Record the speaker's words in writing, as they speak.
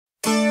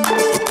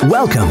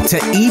Welcome to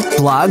Eat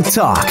Blog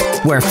Talk,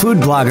 where food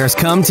bloggers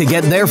come to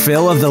get their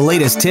fill of the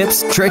latest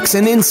tips, tricks,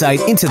 and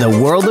insight into the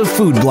world of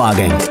food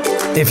blogging.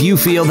 If you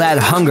feel that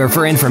hunger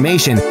for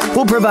information,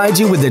 we'll provide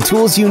you with the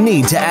tools you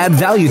need to add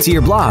value to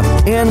your blog,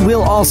 and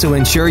we'll also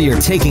ensure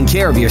you're taking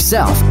care of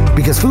yourself,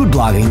 because food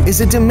blogging is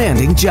a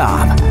demanding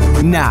job.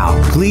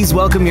 Now, please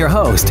welcome your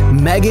host,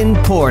 Megan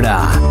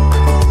Porta.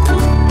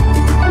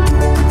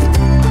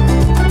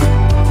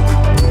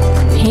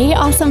 Hey,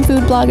 awesome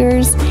food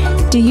bloggers.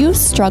 Do you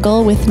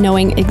struggle with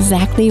knowing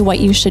exactly what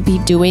you should be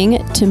doing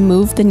to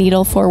move the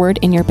needle forward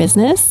in your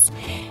business?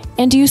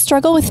 And do you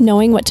struggle with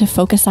knowing what to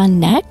focus on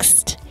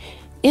next?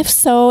 If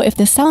so, if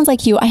this sounds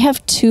like you, I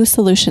have two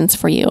solutions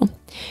for you.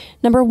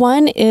 Number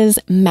one is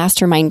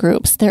mastermind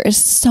groups. There is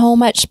so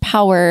much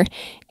power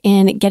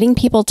in getting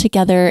people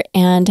together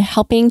and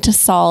helping to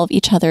solve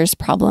each other's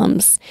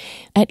problems.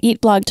 At Eat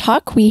Blog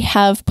Talk, we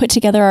have put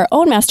together our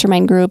own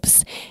mastermind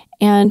groups,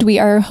 and we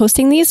are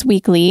hosting these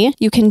weekly.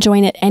 You can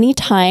join at any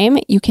time.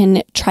 You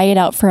can try it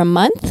out for a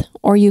month,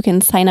 or you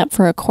can sign up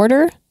for a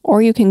quarter,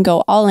 or you can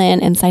go all in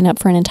and sign up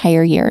for an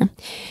entire year.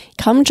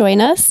 Come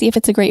join us, see if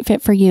it's a great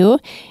fit for you,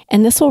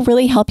 and this will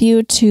really help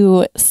you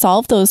to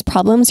solve those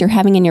problems you're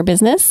having in your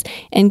business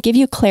and give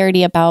you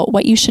clarity about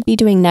what you should be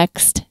doing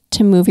next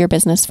to move your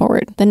business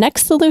forward. The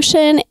next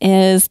solution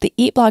is the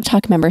Eat Blog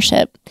Talk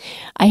membership.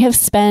 I have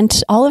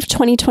spent all of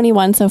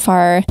 2021 so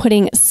far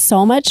putting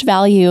so much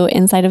value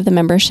inside of the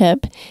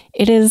membership.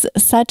 It is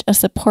such a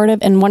supportive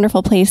and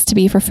wonderful place to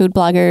be for food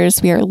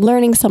bloggers. We are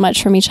learning so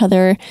much from each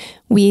other.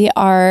 We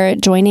are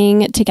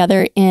joining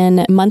together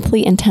in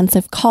monthly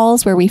intensive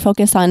calls where we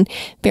focus on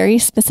very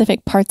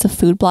specific parts of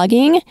food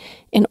blogging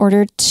in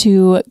order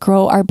to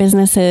grow our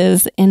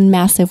businesses in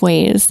massive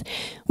ways.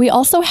 We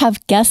also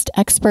have guest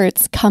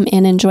experts come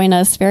in and join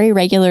us very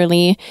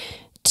regularly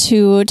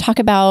to talk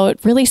about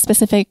really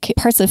specific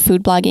parts of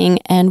food blogging,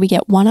 and we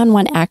get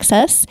one-on-one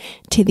access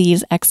to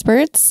these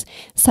experts,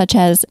 such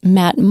as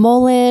Matt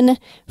Mullen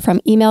from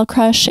Email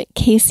Crush,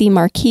 Casey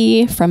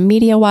Marquis from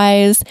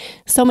MediaWise.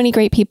 So many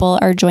great people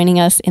are joining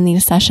us in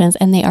these sessions,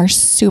 and they are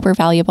super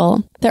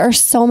valuable. There are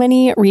so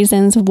many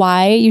reasons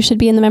why you should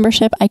be in the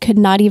membership. I could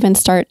not even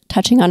start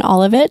touching on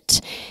all of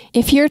it.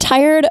 If you're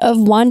tired of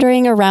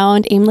wandering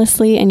around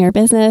aimlessly in your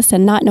business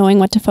and not knowing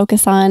what to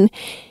focus on,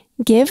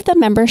 give the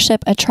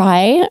membership a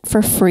try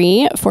for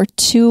free for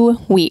 2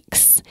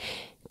 weeks.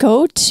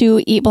 Go to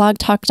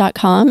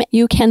eatblogtalk.com.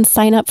 You can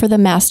sign up for the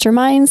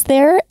masterminds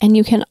there, and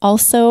you can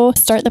also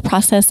start the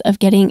process of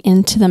getting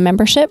into the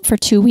membership for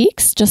 2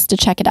 weeks just to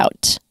check it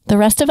out. The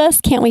rest of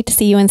us can't wait to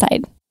see you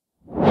inside.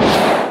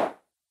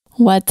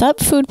 What's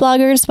up, food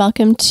bloggers?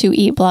 Welcome to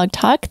Eat Blog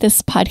Talk.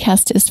 This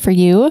podcast is for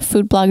you,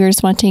 food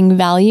bloggers wanting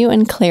value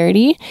and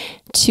clarity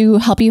to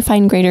help you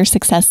find greater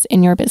success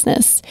in your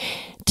business.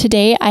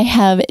 Today, I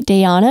have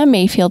Dayana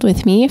Mayfield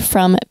with me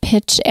from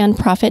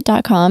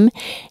pitchandprofit.com,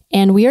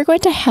 and we are going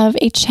to have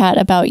a chat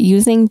about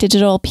using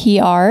digital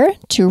PR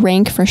to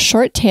rank for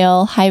short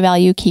tail, high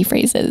value key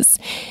phrases.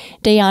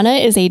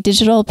 Dayana is a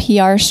digital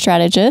PR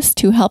strategist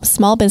who helps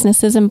small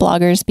businesses and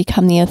bloggers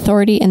become the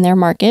authority in their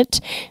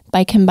market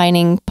by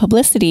combining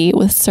publicity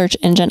with search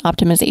engine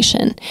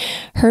optimization.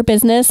 Her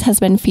business has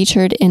been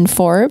featured in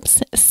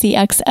Forbes,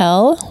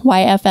 CXL,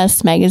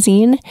 YFS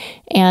Magazine,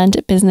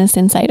 and Business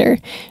Insider.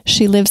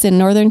 She lives in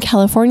Northern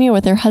California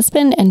with her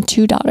husband and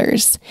 2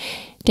 daughters.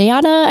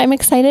 Dayana, I'm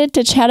excited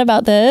to chat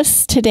about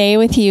this today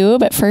with you,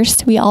 but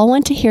first, we all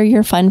want to hear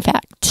your fun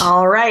fact.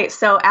 All right.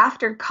 So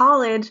after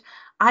college,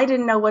 I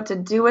didn't know what to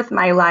do with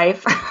my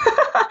life.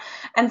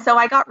 And so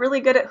I got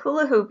really good at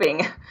hula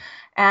hooping.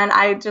 And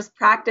I just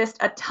practiced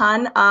a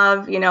ton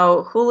of,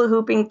 hula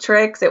hooping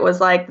tricks. It was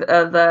like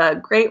the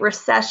Great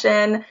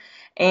Recession.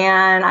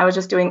 And I was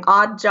just doing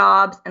odd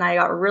jobs. And I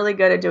got really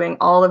good at doing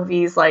all of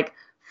these like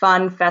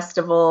fun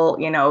festival,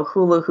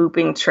 hula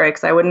hooping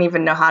tricks. I wouldn't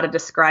even know how to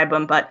describe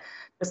them, but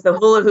just the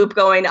hula hoop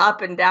going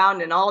up and down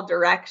in all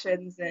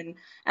directions. And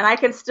I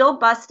can still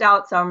bust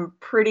out some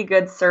pretty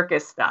good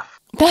circus stuff.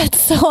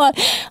 That's so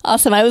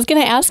awesome. I was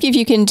going to ask you if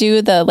you can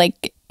do the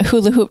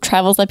hula hoop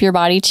travels up your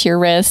body to your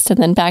wrist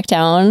and then back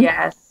down.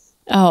 Yes.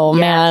 Oh,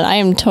 yes. Man, I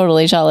am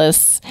totally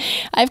jealous.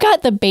 I've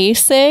got the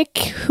basic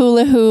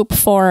hula hoop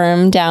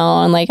form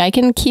down. I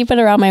can keep it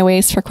around my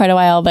waist for quite a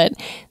while, but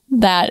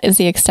that is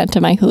the extent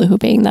of my hula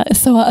hooping. That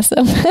is so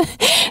awesome.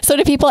 So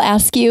do people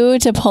ask you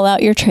to pull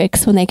out your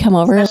tricks when they come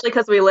over? Especially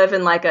because we live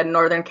in a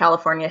Northern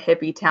California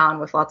hippie town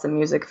with lots of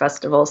music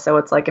festivals. So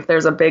it's if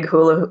there's a big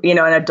hula hoop, an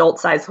adult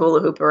size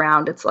hula hoop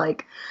around, it's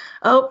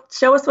oh,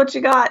 show us what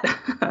you got.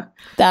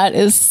 That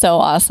is so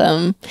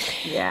awesome.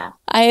 Yeah.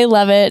 I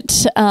love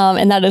it.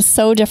 And that is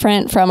so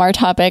different from our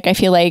topic. I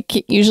feel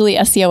like usually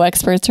SEO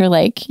experts are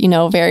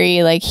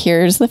very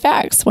here's the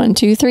facts, 1,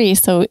 2, 3.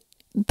 So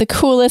the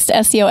coolest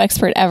SEO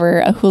expert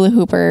ever, a hula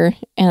hooper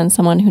and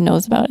someone who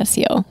knows about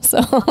SEO. So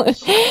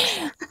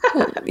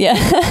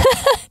yeah.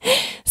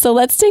 So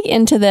let's dig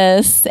into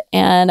this.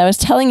 And I was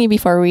telling you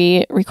before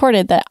we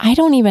recorded that I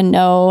don't even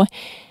know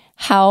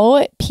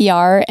how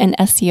PR and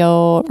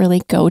SEO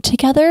really go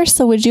together.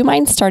 So would you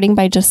mind starting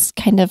by just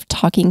kind of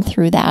talking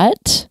through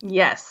that?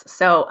 Yes.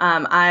 So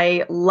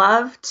I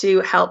love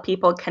to help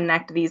people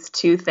connect these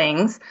two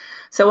things.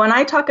 So when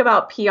I talk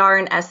about PR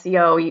and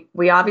SEO,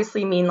 we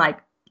obviously mean like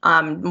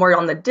more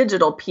on the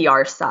digital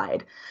PR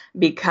side,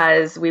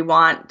 because we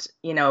want,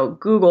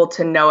 Google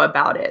to know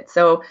about it.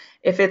 So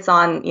if it's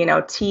on,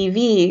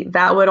 TV,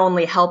 that would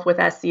only help with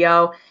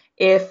SEO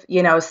if,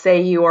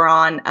 say you are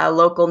on a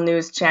local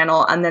news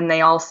channel and then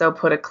they also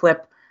put a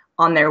clip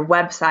on their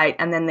website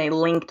and then they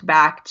linked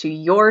back to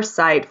your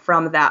site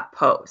from that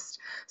post.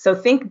 So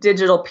think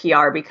digital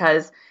PR,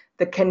 because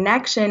the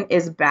connection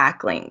is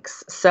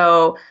backlinks.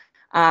 So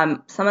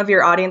some of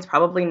your audience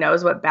probably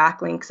knows what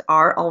backlinks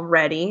are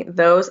already.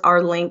 Those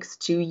are links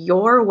to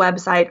your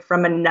website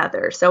from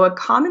another. So a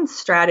common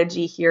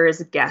strategy here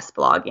is guest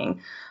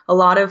blogging. A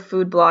lot of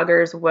food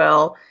bloggers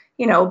will,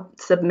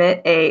 submit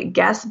a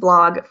guest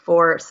blog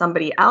for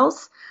somebody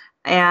else.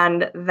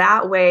 And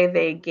that way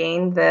they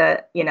gain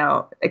the,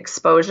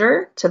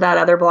 exposure to that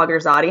other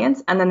blogger's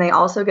audience. And then they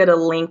also get a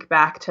link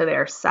back to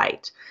their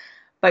site.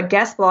 But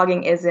guest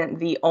blogging isn't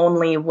the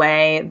only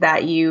way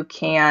that you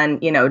can,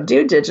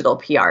 do digital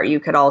PR. You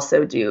could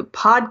also do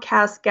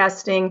podcast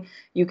guesting.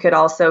 You could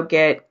also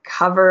get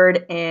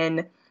covered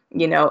in,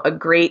 a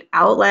great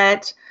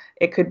outlet.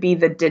 It could be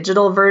the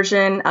digital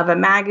version of a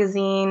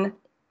magazine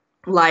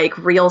like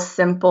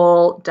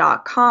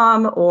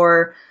realsimple.com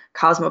or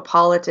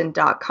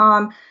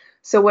cosmopolitan.com.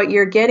 So what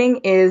you're getting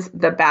is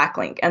the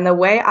backlink. And the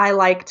way I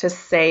like to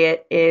say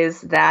it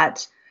is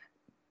that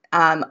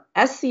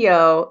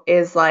SEO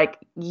is like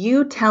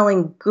you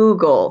telling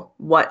Google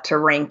what to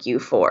rank you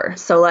for.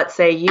 So let's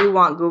say you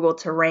want Google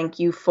to rank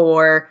you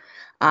for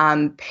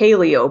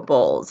paleo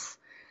bowls,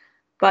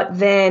 but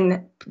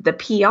then the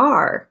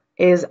PR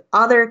is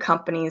other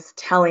companies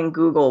telling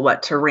Google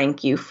what to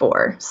rank you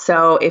for.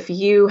 So if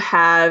you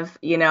have,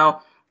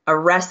 a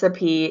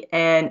recipe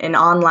in an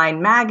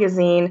online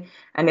magazine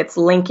and it's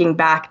linking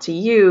back to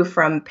you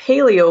from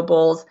paleo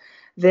bowls,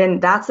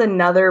 then that's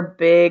another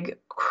big,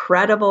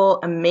 credible,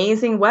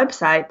 amazing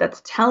website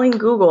that's telling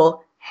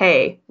Google,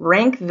 hey,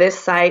 rank this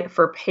site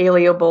for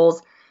paleo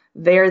bowls.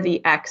 They're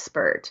the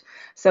expert.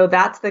 So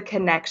that's the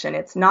connection.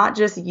 It's not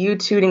just you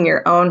tooting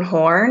your own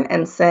horn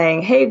and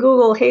saying, hey,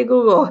 Google, hey,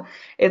 Google.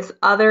 It's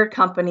other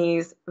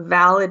companies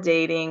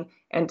validating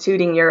and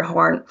tooting your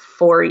horn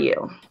for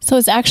you. So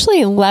it's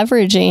actually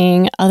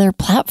leveraging other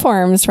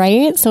platforms,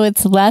 right? So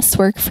it's less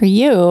work for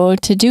you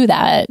to do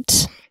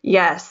that.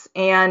 Yes,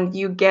 and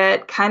you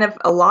get kind of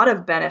a lot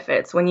of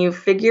benefits. When you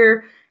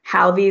figure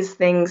how these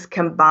things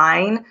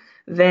combine,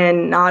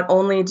 then not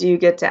only do you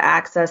get to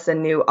access a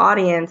new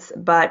audience,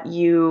 but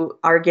you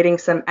are getting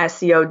some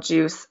SEO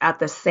juice at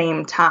the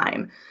same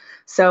time.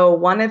 So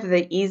one of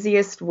the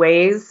easiest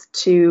ways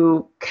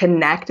to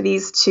connect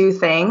these two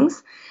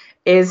things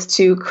is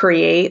to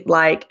create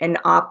like an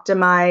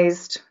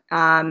optimized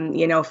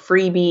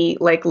freebie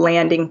like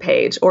landing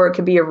page, or it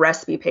could be a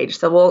recipe page.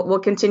 So we'll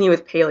continue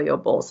with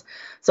paleo bowls.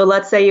 So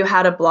let's say you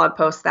had a blog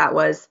post that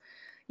was,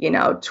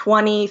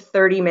 20,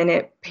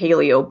 30-minute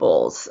paleo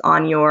bowls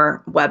on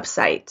your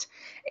website.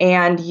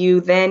 And you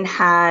then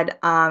had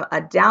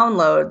a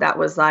download that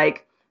was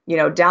like,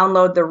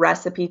 download the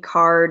recipe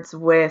cards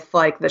with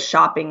like the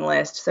shopping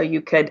list. So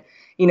you could,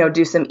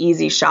 do some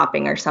easy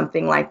shopping or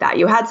something like that.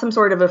 You had some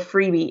sort of a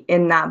freebie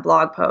in that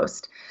blog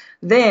post.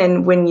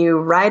 Then when you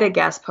write a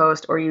guest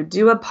post or you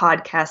do a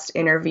podcast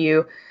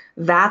interview,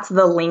 that's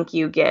the link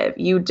you give.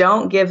 You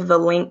don't give the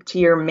link to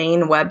your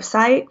main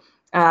website.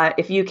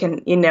 If you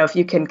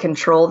can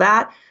control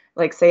that,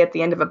 like say at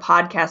the end of a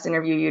podcast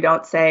interview, you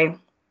don't say,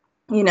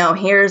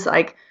 here's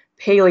like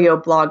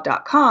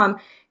paleoblog.com.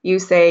 You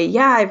say,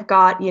 yeah, I've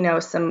got,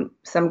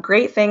 some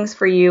great things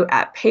for you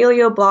at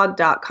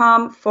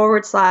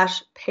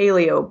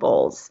paleoblog.com/paleo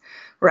bowls.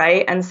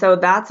 Right. And so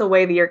that's a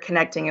way that you're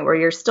connecting it, where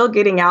you're still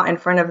getting out in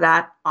front of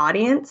that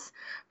audience,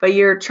 but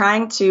you're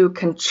trying to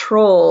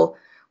control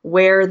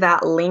where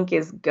that link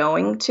is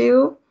going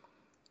to.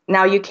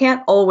 Now, you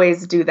can't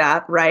always do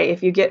that, right?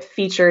 If you get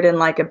featured in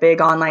like a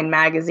big online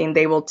magazine,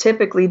 they will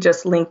typically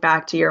just link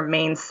back to your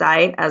main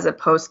site as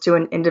opposed to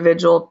an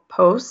individual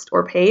post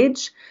or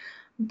page.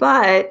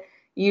 But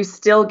you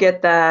still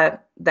get the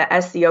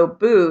SEO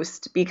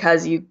boost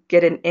because you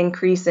get an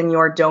increase in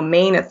your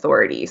domain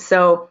authority.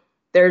 So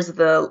there's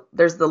the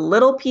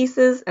little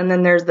pieces and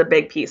then there's the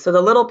big piece. So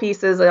the little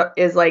pieces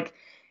is like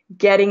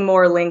getting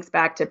more links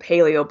back to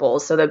paleo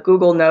bowls so that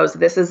Google knows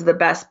this is the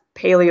best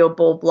paleo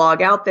bowl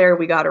blog out there.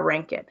 We got to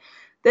rank it.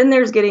 Then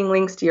there's getting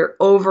links to your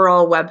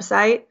overall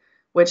website,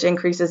 which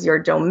increases your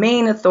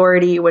domain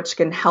authority, which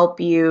can help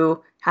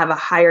you have a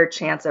higher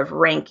chance of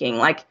ranking.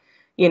 Like,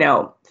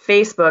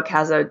 Facebook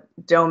has a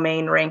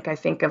domain rank, I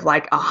think, of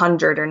like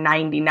 100 or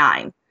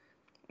 99.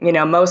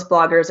 Most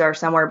bloggers are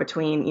somewhere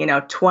between,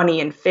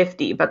 20 and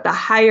 50, but the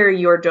higher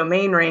your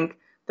domain rank,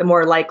 the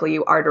more likely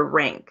you are to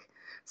rank.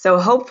 So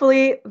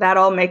hopefully that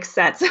all makes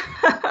sense.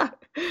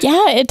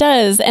 Yeah, it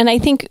does. And I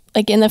think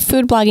like in the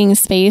food blogging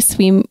space,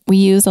 we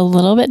use a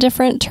little bit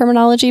different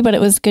terminology, but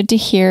it was good to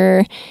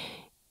hear,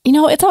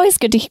 it's always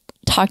good to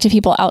talk to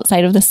people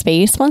outside of the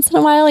space once in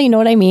a while, you know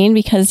what I mean?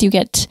 Because you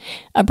get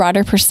a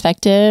broader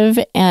perspective.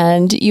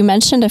 And you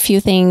mentioned a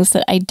few things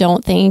that I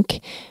don't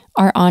think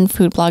are on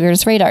food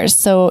bloggers' radars.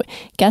 So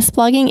guest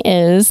blogging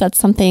that's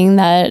something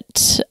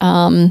that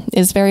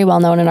is very well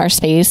known in our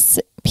space.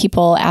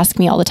 People ask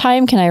me all the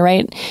time, can I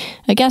write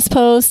a guest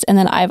post? And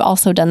then I've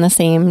also done the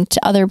same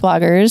to other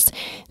bloggers.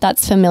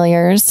 That's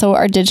familiar. So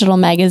our digital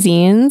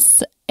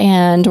magazines,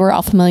 and we're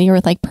all familiar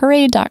with like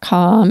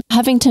parade.com,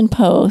 Huffington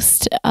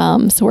Post.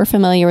 So we're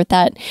familiar with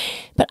that.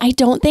 But I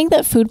don't think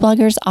that food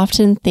bloggers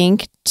often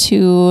think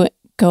to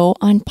go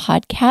on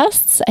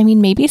podcasts. I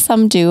mean, maybe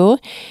some do,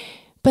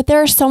 but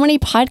there are so many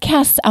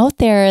podcasts out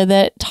there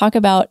that talk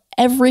about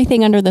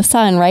everything under the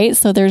sun, right?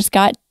 So there's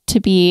got to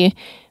be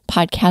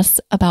podcasts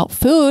about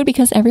food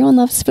because everyone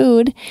loves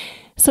food.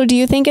 So do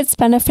you think it's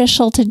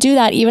beneficial to do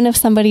that even if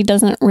somebody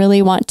doesn't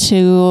really want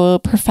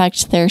to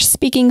perfect their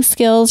speaking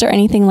skills or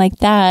anything like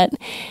that?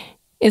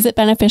 Is it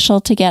beneficial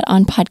to get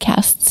on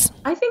podcasts?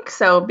 I think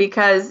so,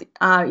 because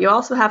you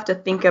also have to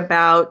think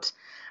about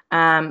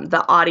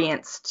the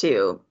audience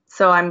too.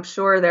 So I'm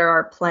sure there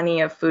are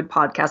plenty of food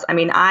podcasts. I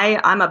mean,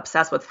 I'm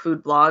obsessed with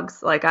food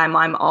blogs. Like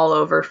I'm all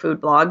over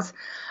food blogs.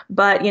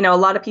 But, a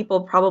lot of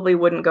people probably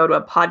wouldn't go to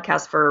a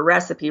podcast for a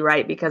recipe,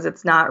 right? Because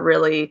it's not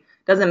really,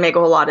 doesn't make a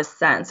whole lot of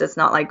sense. It's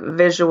not like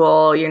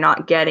visual. You're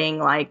not getting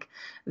like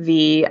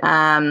the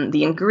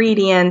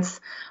ingredients,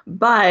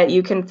 but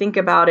you can think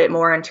about it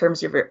more in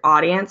terms of your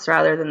audience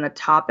rather than the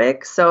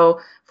topic. So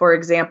for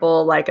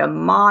example, like a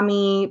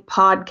mommy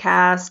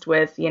podcast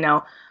with,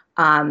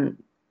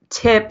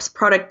 tips,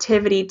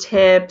 productivity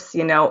tips,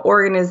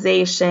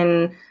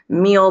 organization,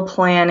 meal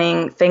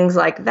planning, things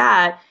like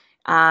that.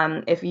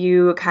 If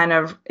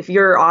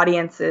your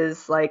audience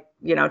is like,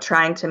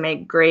 trying to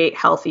make great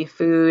healthy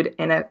food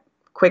in a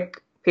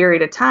quick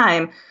period of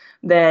time,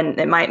 then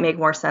it might make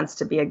more sense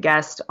to be a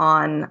guest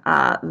on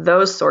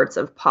those sorts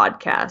of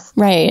podcasts.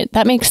 Right.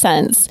 That makes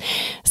sense.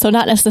 So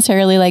not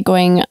necessarily like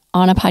going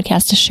on a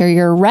podcast to share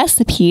your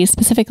recipe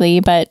specifically,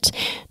 but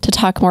to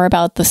talk more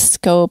about the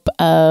scope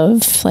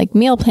of like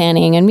meal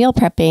planning and meal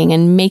prepping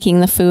and making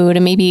the food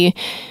and maybe,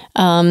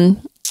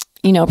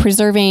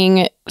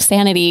 preserving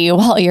sanity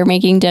while you're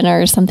making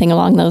dinner or something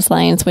along those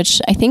lines,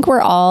 which I think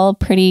we're all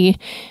pretty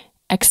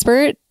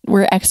expert.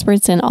 We're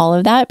experts in all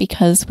of that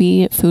because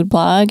we food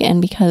blog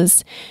and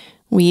because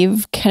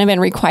we've kind of been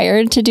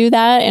required to do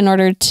that in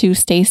order to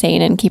stay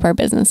sane and keep our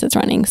businesses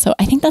running. So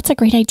I think that's a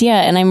great idea.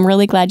 And I'm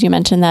really glad you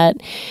mentioned that.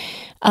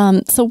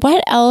 So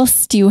what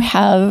else do you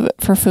have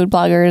for food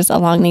bloggers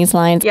along these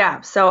lines?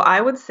 Yeah. So I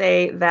would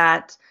say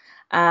that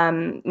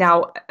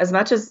now, as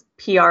much as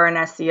PR and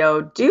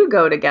SEO do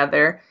go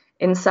together,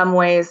 in some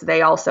ways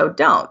they also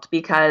don't,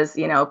 because,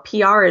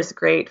 PR is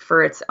great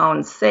for its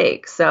own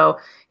sake. So,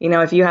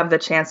 if you have the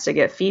chance to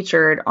get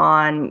featured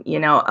on,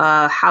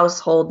 a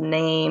household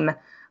name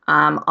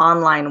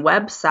online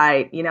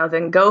website,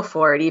 then go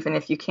for it, even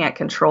if you can't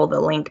control the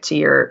link to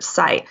your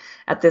site.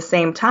 At the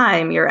same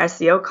time, your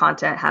SEO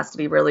content has to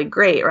be really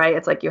great, right?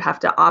 It's like you have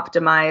to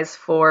optimize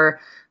for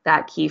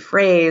that key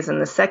phrase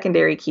and the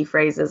secondary key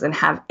phrases and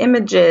have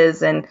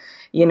images and,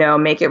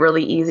 make it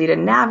really easy to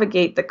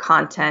navigate the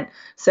content.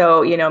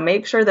 So,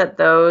 make sure that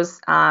those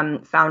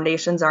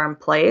foundations are in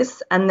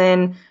place. And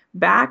then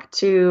back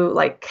to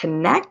like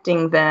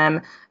connecting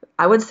them,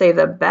 I would say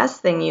the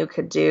best thing you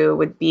could do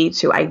would be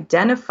to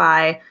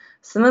identify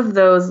some of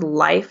those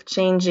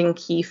life-changing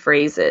key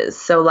phrases.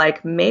 So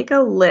like make a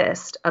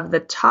list of the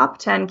top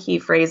 10 key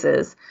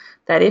phrases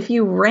that if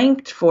you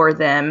ranked for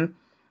them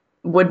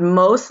would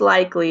most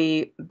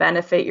likely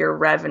benefit your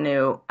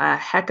revenue a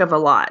heck of a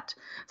lot.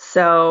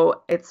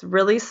 So it's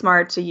really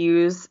smart to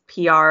use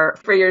PR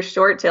for your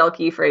short tail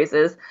key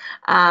phrases.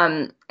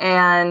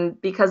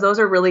 And because those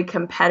are really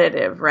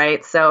competitive,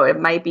 right? So it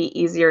might be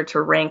easier to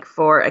rank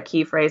for a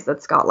key phrase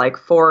that's got like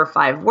 4 or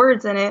 5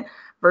 words in it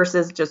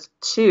versus just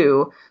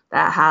 2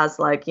 that has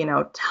like,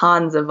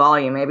 tons of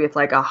volume. Maybe it's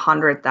like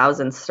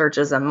 100,000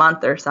 searches a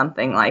month or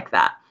something like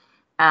that.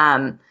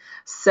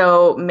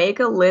 So make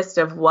a list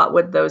of what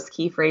would those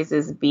key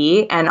phrases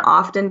be. And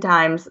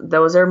oftentimes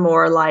those are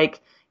more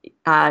like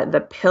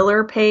the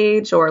pillar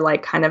page or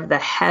like kind of the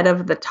head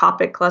of the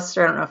topic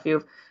cluster. I don't know if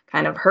you've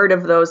kind of heard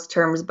of those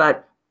terms,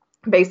 but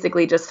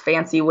basically just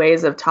fancy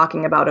ways of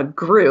talking about a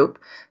group.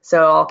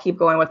 So I'll keep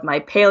going with my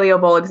paleo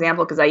bowl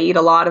example because I eat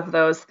a lot of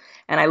those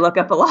and I look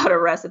up a lot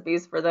of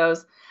recipes for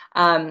those.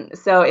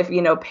 So if,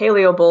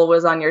 paleo bowl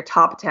was on your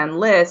top 10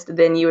 list,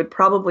 then you would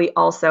probably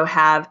also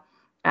have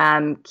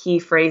key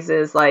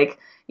phrases like,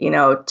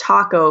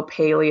 taco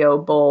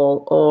paleo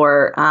bowl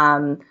or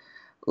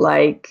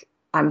like,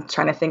 I'm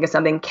trying to think of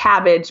something,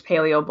 cabbage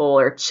paleo bowl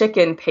or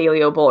chicken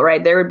paleo bowl,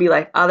 right? There would be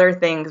like other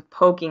things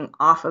poking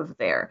off of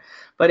there.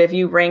 But if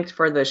you ranked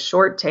for the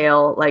short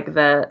tail, like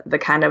the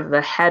kind of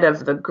the head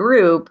of the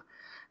group,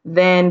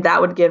 then that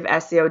would give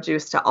SEO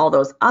juice to all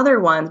those other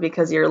ones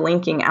because you're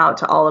linking out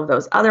to all of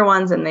those other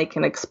ones and they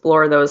can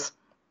explore those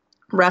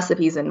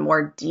recipes in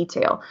more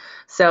detail.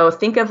 So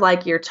think of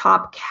like your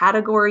top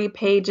category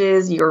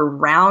pages, your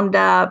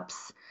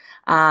roundups,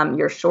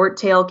 your short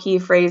tail key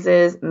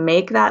phrases,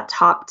 make that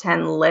top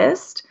 10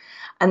 list.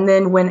 And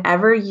then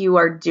whenever you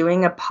are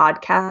doing a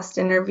podcast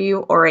interview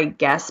or a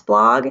guest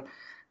blog,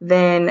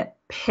 then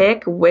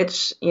pick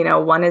which,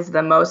 one is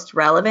the most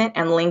relevant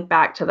and link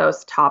back to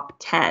those top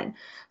 10.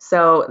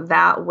 So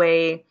that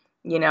way,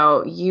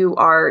 you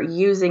are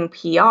using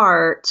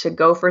PR to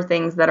go for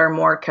things that are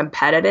more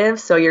competitive.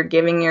 So you're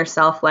giving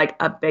yourself like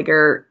a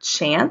bigger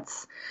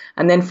chance.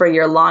 And then for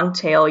your long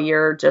tail,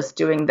 you're just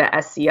doing the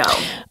SEO.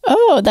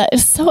 Oh, that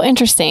is so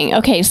interesting.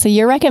 Okay. So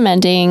you're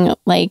recommending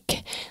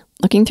like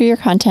looking through your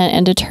content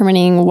and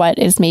determining what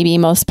is maybe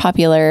most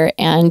popular.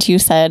 And you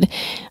said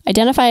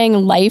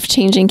identifying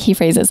life-changing key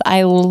phrases.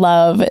 I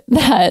love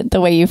that, the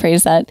way you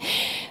phrase that.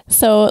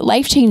 So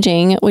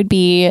life-changing would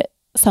be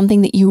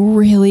something that you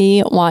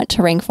really want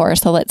to rank for.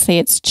 So let's say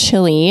it's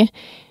chili.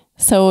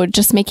 So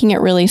just making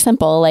it really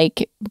simple,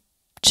 like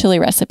chili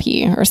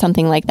recipe or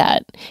something like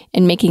that,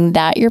 and making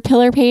that your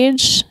pillar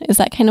page. Is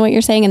that kind of what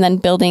you're saying? And then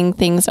building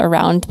things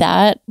around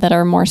that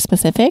are more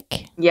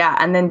specific? Yeah.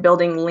 And then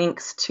building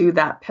links to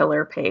that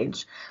pillar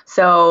page.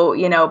 So,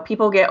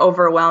 people get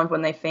overwhelmed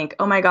when they think,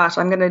 oh my gosh,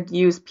 I'm going to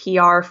use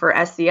PR for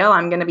SEO.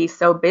 I'm going to be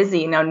so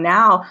busy.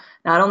 Now,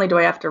 not only do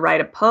I have to write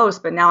a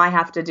post, but now I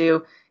have to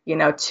do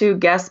 2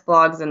 guest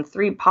blogs and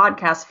 3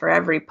 podcasts for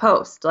every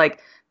post. Like,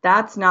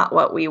 that's not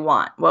what we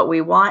want. What we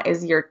want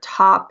is your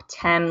top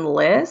 10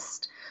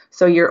 list.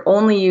 So you're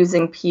only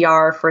using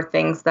PR for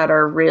things that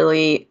are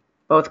really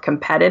both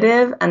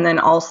competitive and then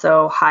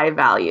also high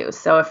value.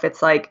 So if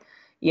it's like,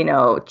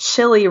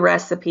 chili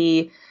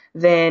recipe,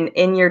 then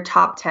in your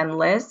top 10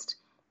 list,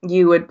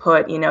 you would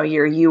put,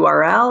 your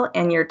URL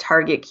and your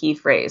target key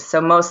phrase. So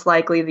most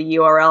likely the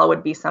URL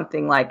would be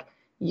something like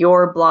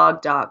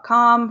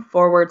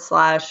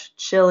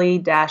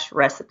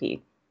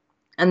yourblog.com/chili-recipe.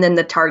 And then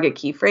the target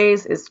key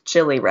phrase is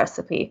chili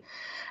recipe.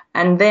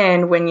 And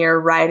then when you're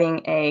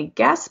writing a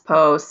guest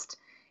post,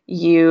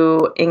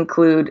 you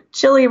include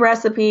chili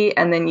recipe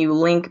and then you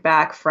link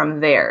back from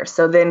there.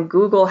 So then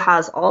Google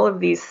has all of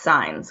these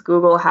signs.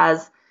 Google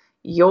has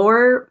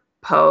your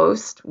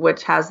post,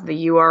 which has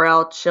the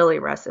URL chili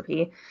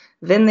recipe.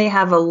 Then they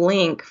have a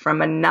link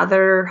from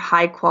another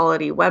high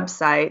quality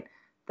website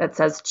that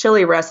says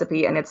chili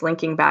recipe and it's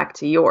linking back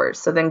to yours.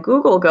 So then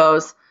Google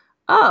goes,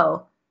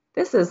 oh,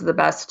 this is the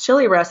best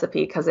chili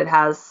recipe because it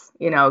has,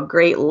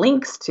 great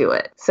links to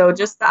it. So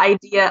just the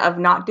idea of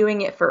not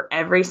doing it for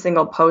every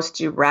single post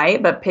you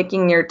write, but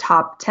picking your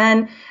top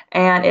 10,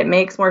 and it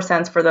makes more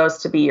sense for those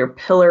to be your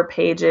pillar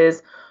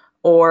pages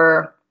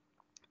or,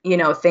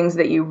 things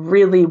that you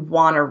really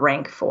want to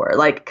rank for,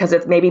 like, because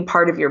it's maybe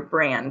part of your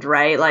brand,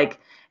 right? Like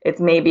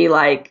it's maybe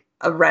like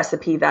a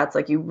recipe that's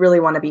like you really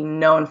want to be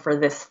known for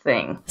this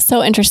thing.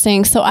 So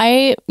interesting. So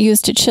I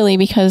used chili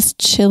because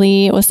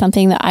chili was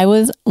something that I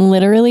was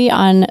literally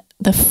on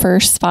the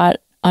first spot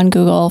on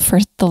Google for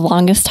the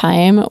longest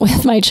time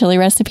with my chili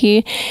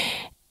recipe.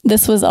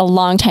 This was a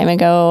long time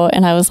ago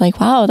and I was like,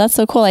 wow, that's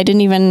so cool. I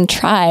didn't even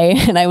try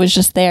and I was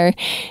just there.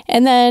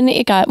 And then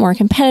it got more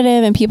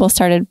competitive and people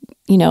started,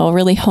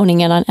 really honing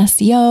in on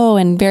SEO,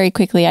 and very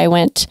quickly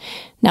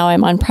now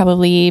I'm on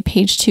probably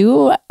page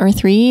 2 or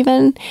 3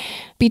 even.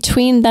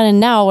 Between then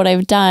and now, what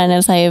I've done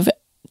is I've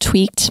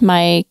tweaked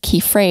my key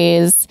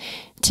phrase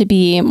to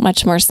be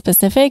much more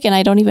specific, and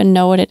I don't even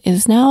know what it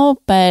is now,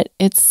 but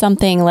it's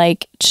something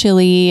like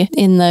chili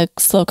in the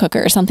slow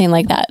cooker or something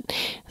like that.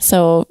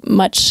 So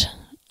much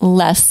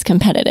less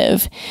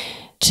competitive.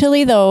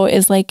 Chili, though,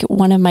 is like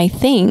one of my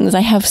things.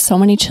 I have so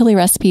many chili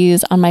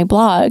recipes on my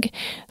blog.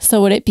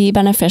 So would it be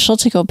beneficial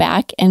to go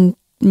back and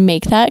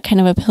make that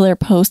kind of a pillar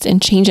post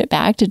and change it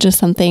back to just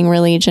something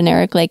really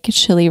generic like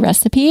chili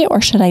recipe,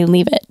 or should I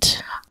leave it?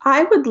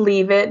 I would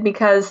leave it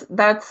because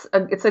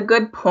it's a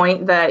good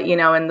point that,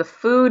 in the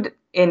food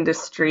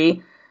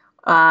industry,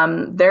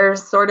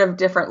 there's sort of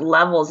different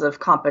levels of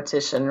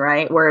competition,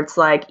 right? Where it's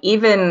like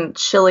even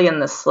chili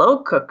in the slow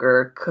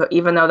cooker,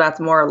 even though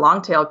that's more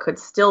long tail, could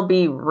still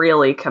be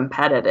really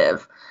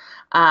competitive.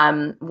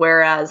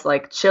 Whereas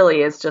like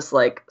chili is just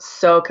like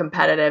so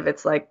competitive,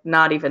 it's like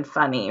not even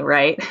funny,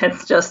 right?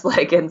 It's just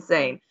like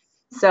insane.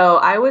 So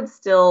I would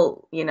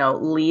still,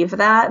 leave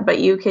that, but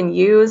you can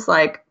use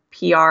like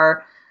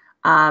PR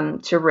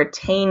to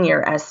retain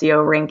your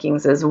SEO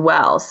rankings as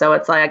well. So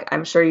it's like,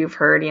 I'm sure you've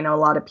heard, a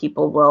lot of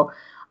people will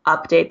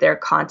update their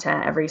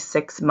content every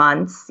 6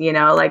 months,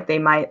 like they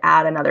might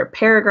add another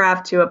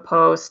paragraph to a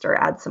post or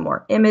add some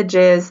more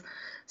images.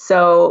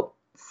 So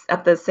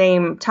at the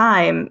same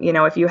time,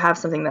 if you have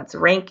something that's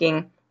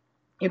ranking,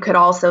 you could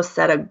also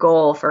set a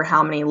goal for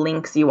how many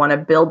links you want to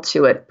build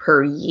to it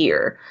per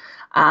year.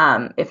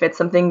 If it's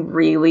something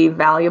really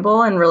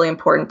valuable and really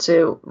important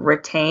to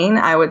retain,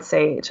 I would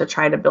say to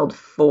try to build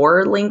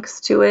 4 links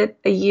to it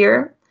a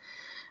year.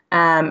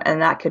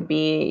 And that could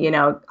be,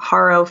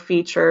 Haro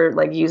feature,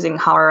 like using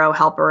Haro,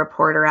 help a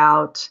reporter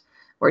out,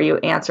 where you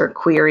answer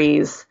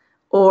queries,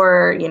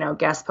 or,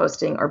 guest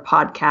posting or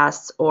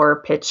podcasts,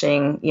 or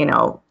pitching,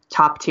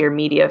 top tier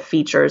media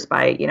features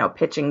by,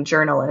 pitching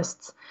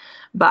journalists.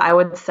 But I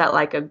would set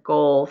like a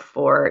goal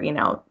for,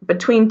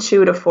 between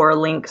 2 to 4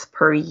 links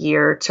per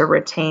year to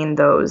retain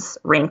those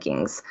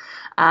rankings.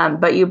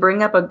 But you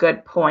bring up a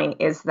good point,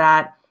 is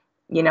that,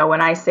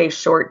 when I say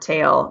short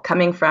tail,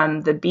 coming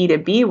from the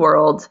B2B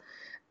world,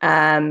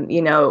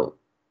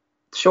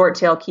 short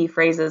tail key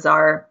phrases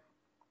are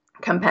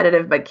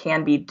competitive but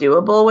can be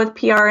doable with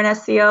PR and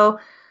SEO.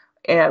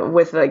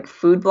 With like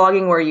food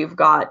blogging, where you've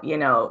got,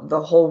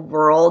 the whole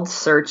world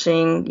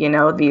searching,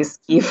 these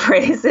key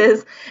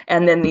phrases,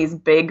 and then these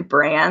big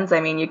brands. I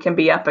mean, you can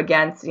be up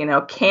against,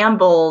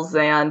 Campbell's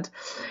and,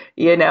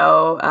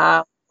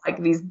 like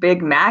these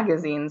big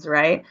magazines,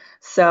 right?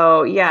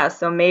 So yeah,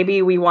 so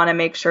maybe we want to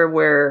make sure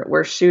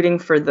we're shooting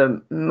for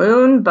the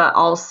moon, but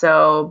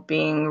also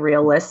being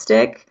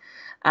realistic.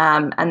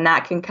 And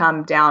that can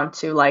come down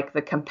to like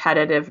the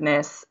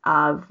competitiveness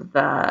of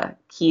the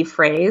key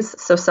phrase.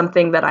 So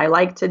something that I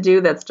like to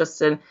do that's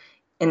just an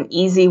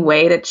easy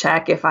way to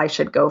check if I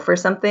should go for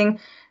something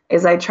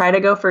is I try to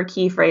go for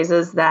key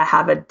phrases that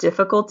have a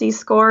difficulty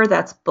score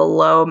that's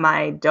below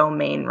my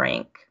domain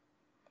rank.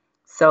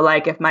 So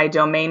like if my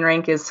domain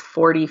rank is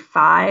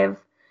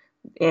 45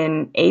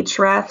 in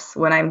Hrefs,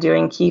 when I'm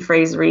doing key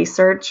phrase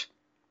research,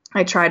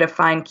 I try to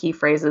find key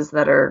phrases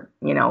that are,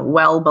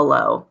 well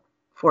below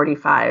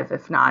 45,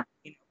 if not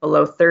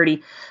below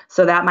 30.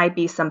 So that might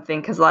be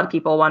something, because a lot of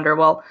people wonder,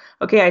 well,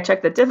 okay, I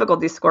checked the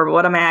difficulty score, but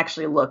what am I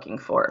actually looking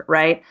for,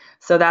 right?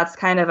 So that's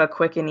kind of a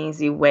quick and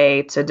easy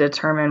way to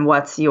determine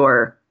what's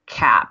your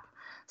cap.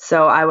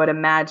 So I would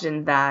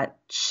imagine that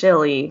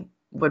chili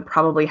would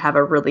probably have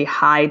a really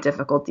high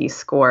difficulty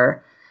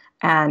score.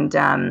 And,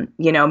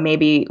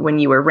 maybe when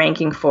you were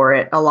ranking for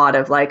it, a lot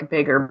of like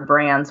bigger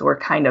brands were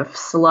kind of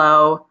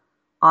slow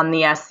on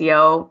the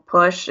SEO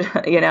push,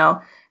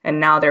 and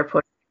now they're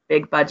putting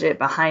big budget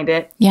behind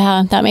it.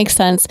 Yeah, that makes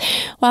sense.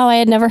 Wow, I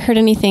had never heard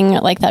anything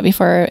like that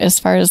before, as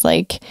far as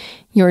like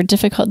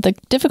the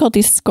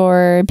difficulty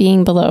score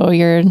being below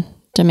your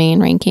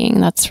domain ranking.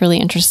 That's really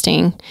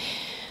interesting.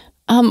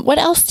 What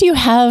else do you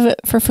have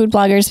for food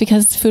bloggers?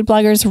 Because food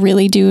bloggers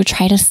really do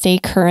try to stay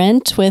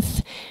current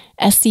with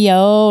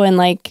SEO, and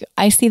like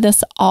I see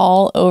this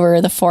all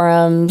over the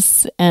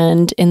forums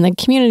and in the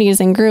communities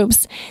and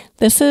groups.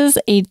 This is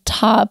a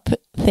top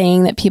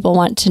thing that people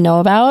want to know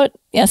about,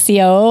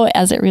 SEO,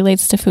 as it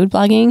relates to food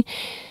blogging.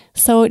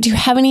 So do you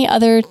have any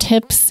other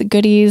tips,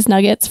 goodies,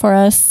 nuggets for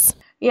us?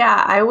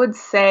 Yeah, I would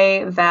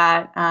say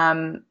that,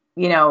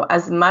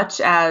 as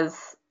much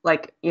as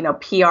like,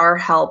 PR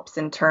helps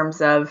in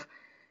terms of,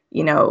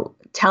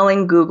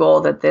 telling Google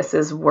that this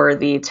is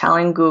worthy,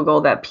 telling Google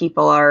that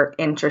people are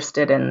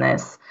interested in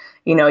this,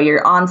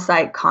 your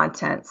on-site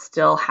content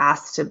still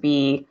has to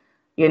be,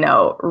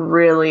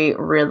 really,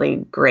 really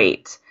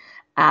great.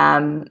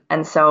 And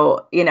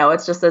so,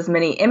 it's just as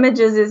many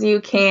images as you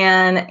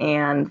can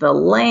and the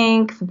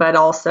length, but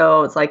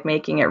also it's like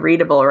making it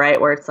readable,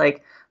 right? Where it's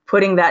like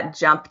putting that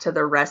jump to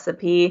the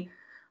recipe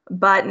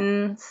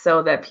button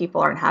so that people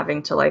aren't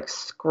having to like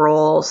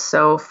scroll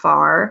so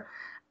far.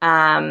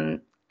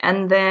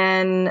 And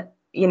then,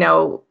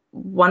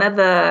 one of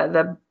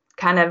the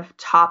kind of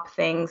top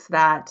things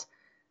that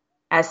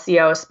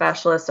SEO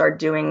specialists are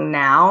doing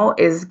now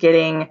is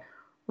getting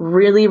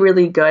really,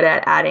 really good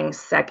at adding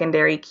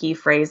secondary key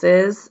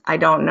phrases. I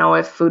don't know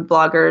if food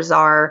bloggers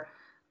are,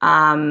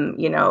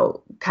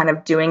 kind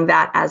of doing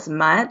that as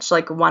much.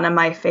 Like one of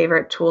my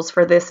favorite tools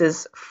for this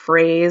is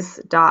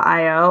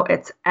phrase.io.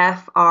 It's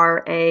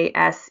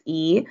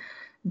FRASE.io.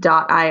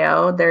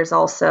 There's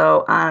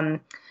also,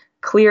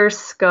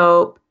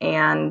 ClearScope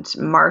and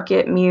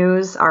Market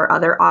Muse are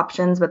other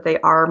options, but they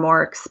are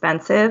more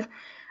expensive.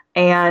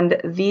 And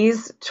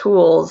these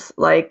tools,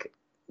 like,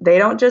 they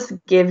don't just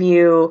give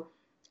you,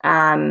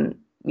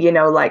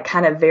 like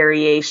kind of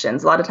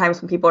variations. A lot of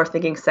times when people are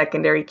thinking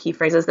secondary key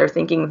phrases, they're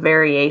thinking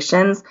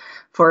variations.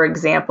 For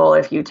example,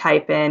 if you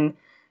type in,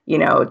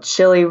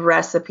 chili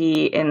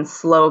recipe in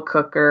slow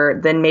cooker,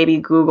 then maybe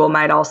Google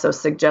might also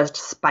suggest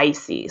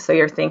spicy. So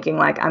you're thinking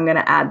like, I'm going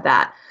to add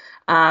that.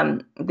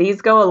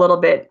 These go a little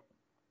bit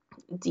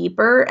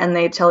deeper, and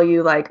they tell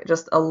you like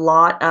just a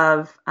lot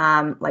of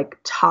like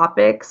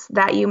topics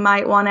that you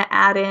might want to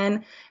add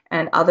in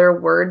and other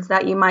words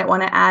that you might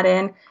want to add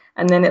in.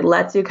 And then it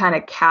lets you kind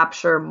of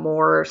capture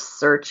more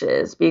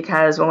searches,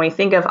 because when we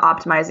think of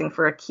optimizing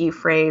for a key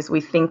phrase,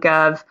 we think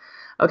of,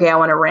 okay, I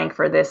want to rank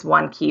for this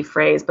one key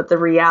phrase. But the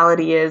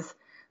reality is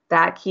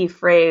that key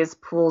phrase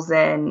pulls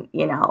in,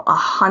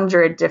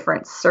 100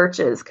 different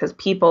searches, because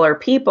people are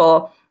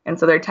people. And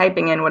so they're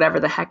typing in whatever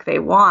the heck they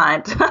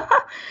want.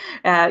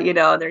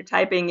 They're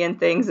typing in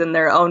things in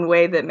their own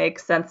way that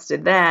makes sense to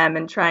them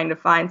and trying to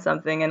find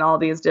something in all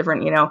these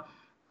different,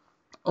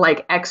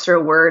 like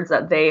extra words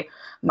that they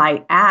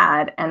might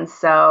add. And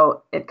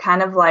so it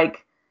kind of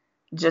like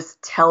just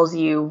tells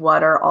you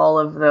what are all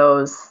of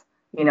those,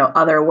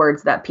 other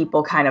words that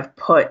people kind of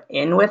put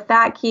in with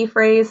that key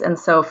phrase. And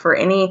so for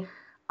any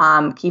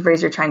key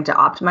phrase you're trying to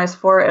optimize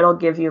for, it'll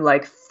give you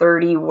like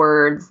 30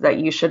 words that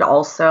you should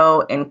also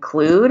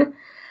include.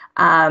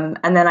 And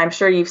then I'm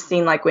sure you've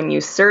seen like when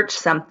you search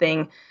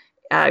something,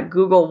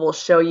 Google will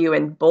show you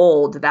in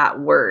bold that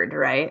word,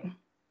 right?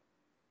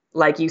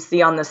 Like you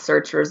see on the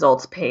search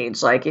results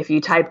page. Like if you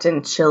typed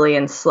in chili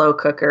and slow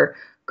cooker,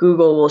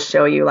 Google will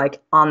show you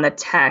like on the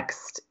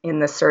text in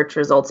the search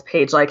results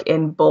page, like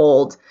in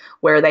bold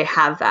where they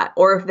have that.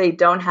 Or if they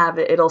don't have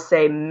it, it'll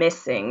say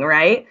missing,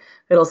 right?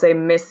 It'll say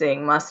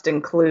missing, must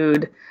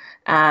include.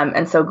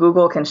 And so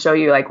Google can show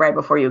you like right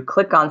before you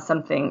click on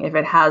something if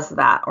it has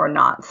that or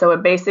not. So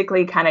it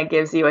basically kind of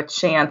gives you a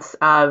chance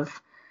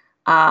of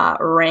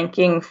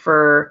ranking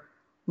for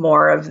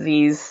more of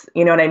these,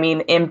 you know what I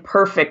mean,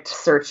 imperfect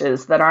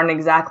searches that aren't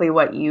exactly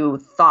what you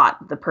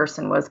thought the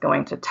person was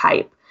going to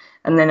type.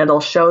 And then it'll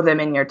show them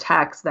in your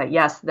text that,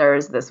 yes,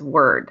 there's this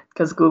word,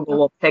 because Google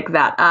will pick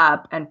that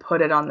up and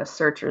put it on the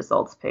search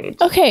results page.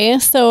 Okay,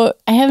 so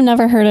I have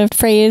never heard of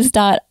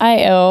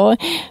phrase.io,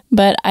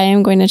 but I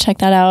am going to check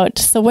that out.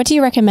 So what do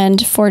you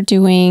recommend for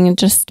doing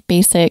just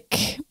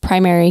basic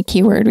primary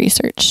keyword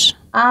research?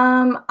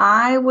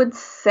 I would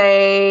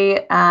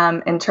say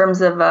in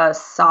terms of a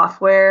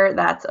software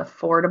that's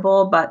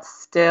affordable, but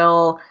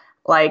still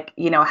like,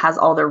 you know, has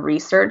all the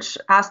research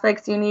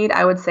aspects you need,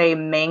 I would say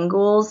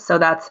Mangools. So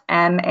that's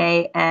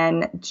Mangools,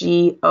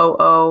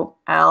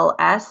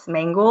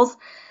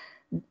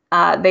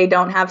 Mangools. They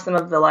don't have some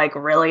of the like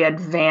really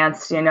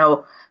advanced, you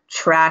know,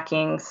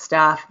 tracking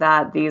stuff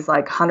that these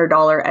like $100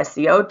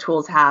 SEO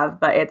tools have,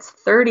 but it's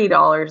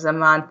 $30 a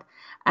month.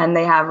 And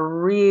they have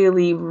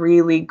really,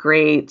 really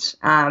great,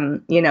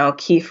 you know,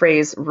 key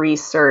phrase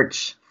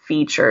research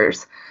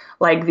features,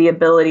 like the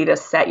ability to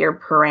set your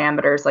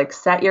parameters, like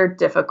set your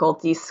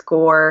difficulty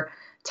score,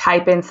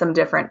 type in some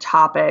different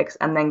topics,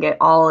 and then get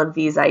all of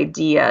these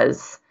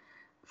ideas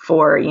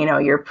for, you know,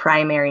 your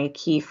primary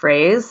key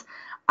phrase.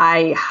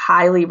 I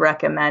highly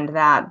recommend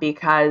that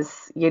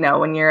because, you know,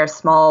 when you're a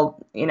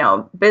small, you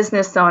know,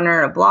 business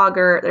owner, a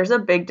blogger, there's a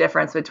big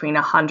difference between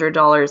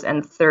 $100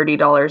 and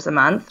 $30 a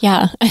month.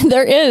 Yeah,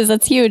 there is.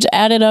 That's huge.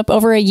 Added up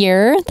over a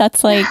year,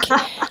 that's like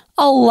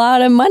a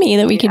lot of money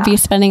that we could be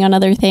spending on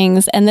other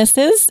things. And this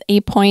is a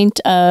point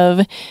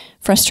of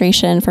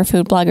frustration for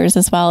food bloggers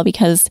as well,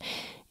 because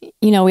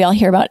you know, we all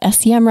hear about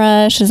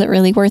SEMrush. Is it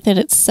really worth it?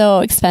 It's so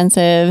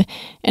expensive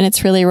and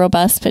it's really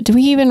robust, but do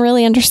we even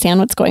really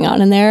understand what's going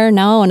on in there?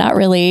 No, not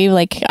really.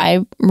 Like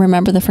I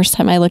remember the first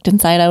time I looked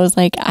inside, I was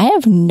like, I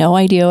have no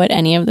idea what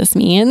any of this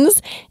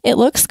means. It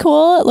looks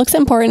cool. It looks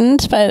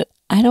important, but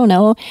I don't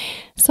know.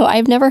 So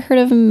I've never heard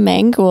of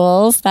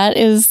Mangools. That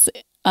is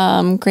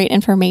great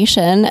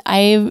information.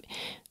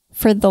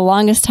 For the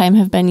longest time,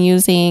 have been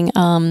using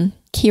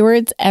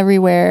Keywords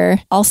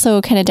Everywhere. Also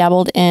kind of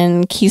dabbled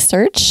in key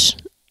search,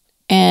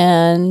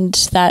 and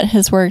that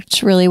has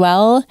worked really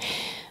well.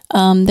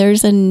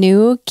 There's a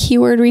new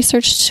keyword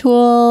research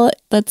tool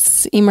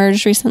that's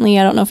emerged recently.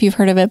 I don't know if you've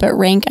heard of it, but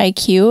Rank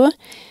IQ.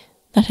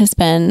 That has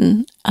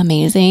been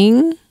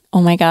amazing.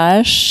 Oh my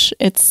gosh,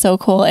 it's so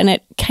cool. And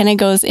it kind of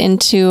goes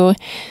into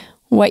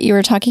what you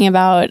were talking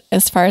about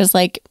as far as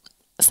like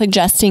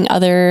suggesting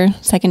other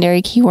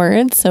secondary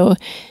keywords. So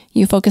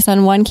you focus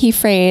on one key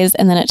phrase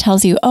and then it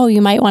tells you, oh, you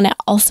might want to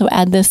also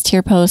add this to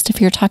your post. If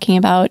you're talking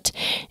about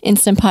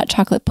Instant Pot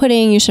chocolate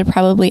pudding, you should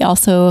probably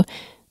also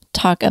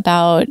talk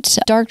about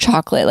dark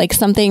chocolate, like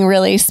something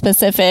really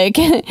specific.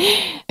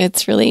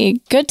 It's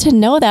really good to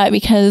know that,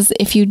 because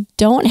if you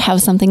don't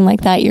have something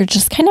like that, you're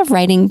just kind of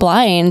writing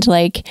blind.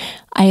 Like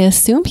I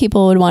assume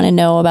people would want to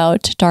know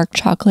about dark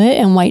chocolate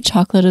and white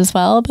chocolate as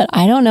well, but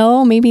I don't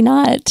know, maybe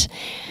not.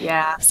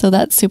 Yeah. So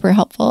that's super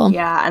helpful.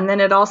 Yeah. And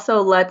then it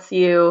also lets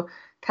you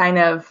kind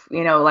of,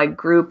 you know, like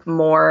group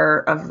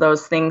more of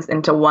those things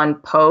into one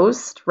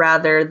post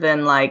rather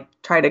than like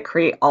try to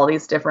create all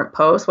these different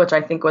posts, which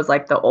I think was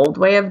like the old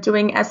way of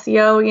doing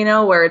SEO, you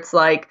know, where it's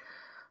like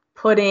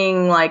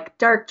putting like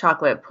dark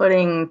chocolate,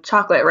 putting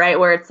chocolate, right?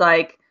 Where it's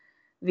like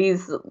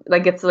these,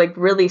 like it's like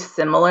really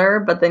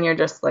similar, but then you're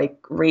just like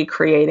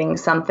recreating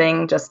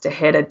something just to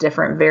hit a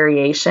different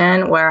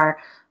variation, where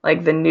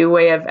like the new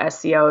way of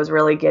SEO is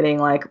really getting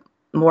like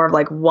more of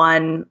like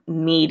one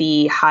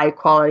meaty, high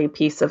quality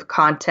piece of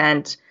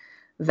content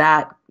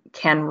that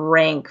can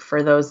rank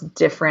for those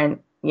different,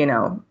 you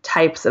know,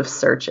 types of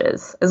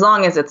searches, as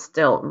long as it's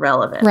still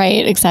relevant.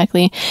 Right,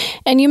 exactly.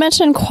 And you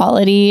mentioned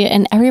quality,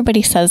 and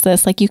everybody says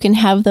this, like you can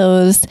have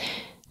those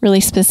really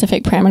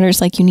specific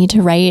parameters, like you need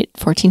to write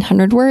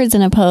 1,400 words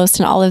in a post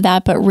and all of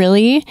that, but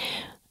really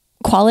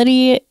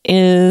quality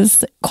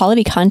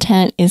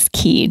content is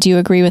key. Do you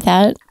agree with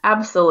that?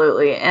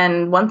 Absolutely.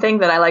 And one thing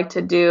that I like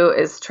to do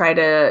is try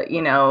to,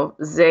 you know,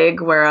 zig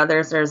where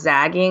others are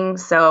zagging.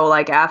 So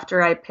like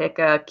after I pick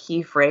a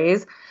key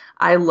phrase,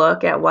 I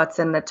look at what's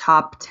in the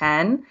top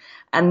 10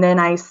 and then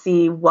I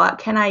see what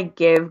can I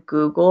give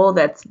Google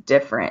that's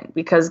different,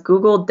 because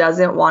Google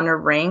doesn't want to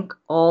rank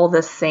all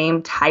the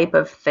same type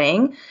of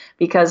thing,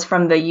 because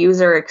from the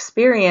user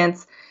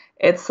experience,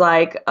 it's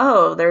like,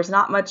 oh, there's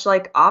not much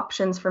like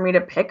options for me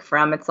to pick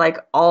from. It's like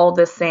all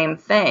the same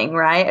thing,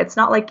 right? It's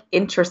not like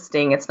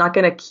interesting. It's not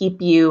going to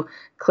keep you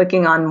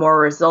clicking on more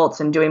results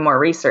and doing more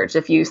research.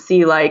 If you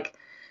see like,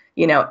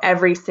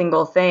 every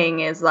single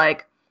thing is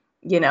like,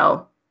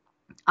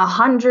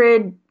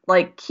 100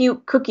 like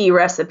cute cookie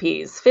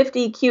recipes,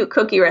 50 cute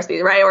cookie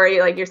recipes, right? Or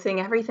you're seeing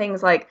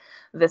everything's like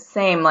the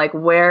same. Like,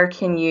 where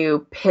can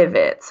you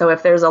pivot? So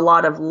if there's a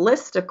lot of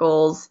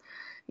listicles,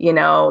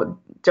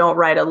 don't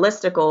write a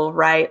listicle,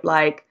 write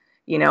like,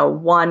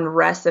 one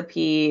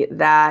recipe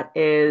that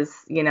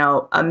is,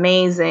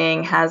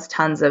 amazing, has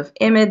tons of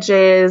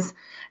images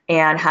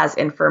and has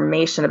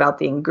information about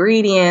the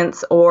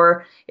ingredients.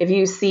 Or if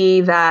you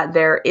see that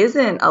there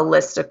isn't a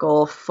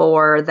listicle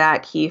for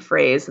that key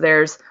phrase,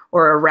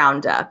 or a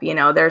roundup,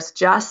 there's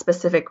just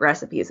specific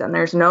recipes and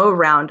there's no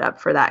roundup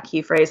for that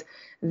key phrase,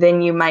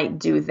 then you might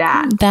do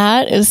that.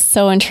 That is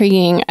so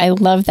intriguing. I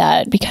love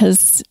that,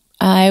 because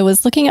I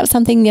was looking up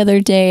something the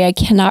other day. I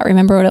cannot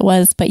remember what it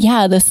was, but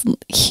yeah, this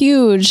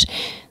huge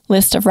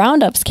list of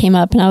roundups came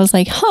up and I was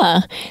like,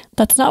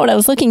 that's not what I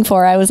was looking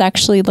for. I was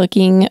actually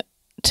looking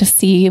to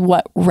see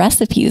what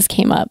recipes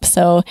came up.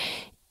 So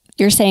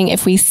you're saying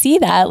if we see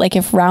that, like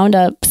if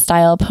roundup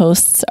style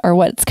posts are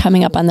what's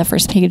coming up on the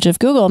first page of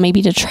Google,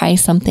 maybe to try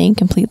something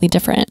completely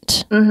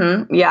different.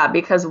 Mm-hmm. Yeah,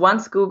 because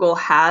once Google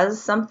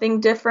has something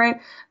different,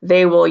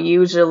 they will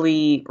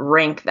usually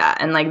rank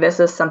that. And like, this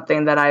is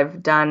something that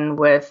I've done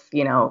with,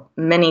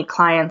 many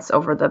clients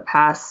over the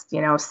past,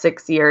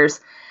 6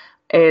 years,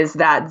 is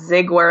that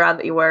zig where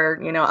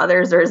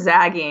others are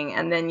zagging.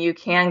 And then you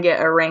can get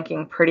a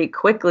ranking pretty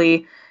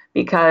quickly,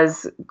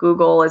 because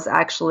Google is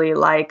actually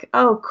like,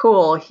 oh,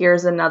 cool,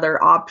 here's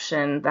another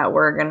option that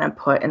we're going to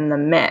put in the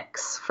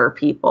mix for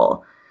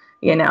people.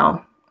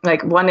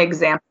 Like one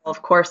example,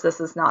 of course, this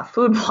is not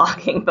food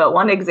blogging, but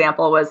one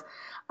example was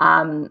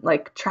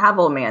like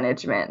travel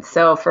management.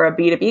 So for a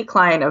B2B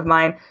client of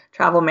mine,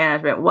 travel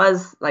management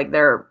was like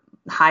their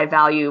high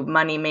value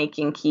money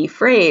making key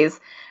phrase.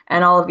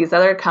 And all of these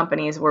other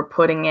companies were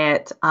putting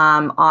it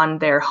on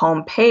their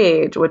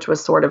homepage, which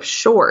was sort of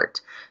short.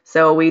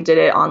 So we did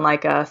it on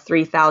like a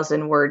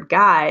 3,000 word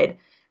guide,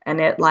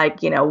 and it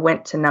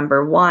went to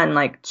number 1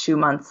 like 2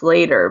 months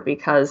later,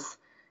 because,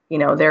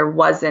 there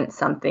wasn't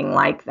something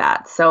like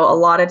that. So a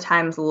lot of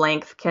times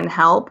length can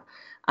help,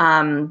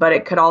 but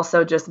it could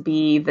also just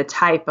be the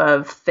type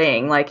of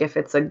thing. Like if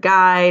it's a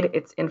guide,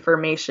 it's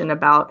information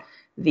about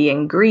the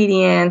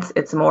ingredients.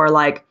 It's more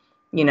like,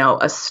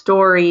 a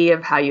story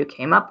of how you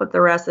came up with the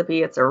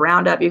recipe. It's a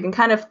roundup. You can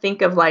kind of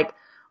think of like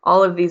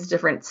all of these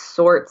different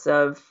sorts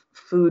of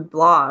food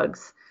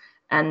blogs,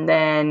 and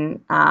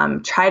then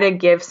try to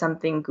give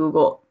something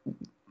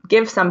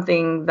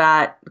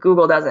that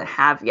Google doesn't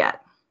have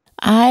yet.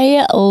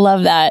 I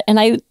love that. And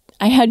I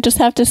just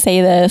have to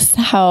say this,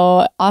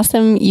 how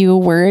awesome you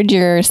word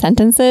your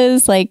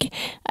sentences. Like,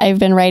 I've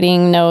been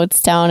writing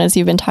notes down as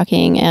you've been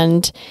talking,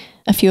 and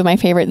a few of my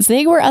favorites,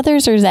 zig where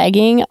others are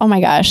zagging. Oh my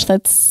gosh,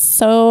 that's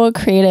so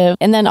creative.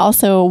 And then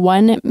also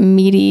one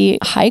meaty,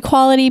 high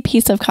quality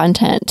piece of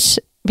content,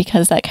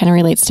 because that kind of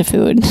relates to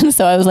food.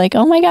 So I was like,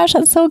 oh my gosh,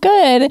 that's so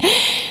good.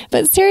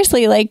 But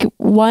seriously, like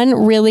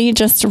one really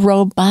just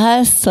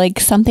robust, like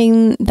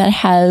something that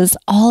has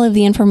all of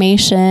the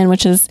information,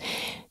 which is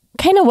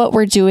kind of what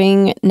we're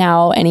doing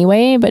now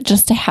anyway, but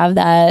just to have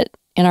that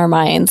in our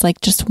minds, like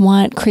just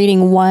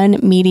creating one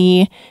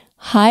meaty,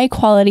 high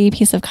quality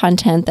piece of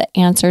content that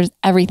answers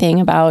everything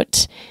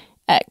about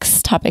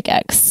topic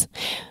X.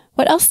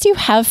 What else do you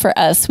have for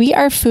us? We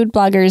are food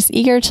bloggers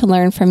eager to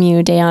learn from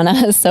you,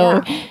 Dayana.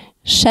 So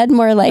shed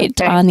more light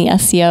on the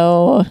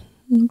SEO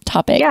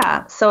topic.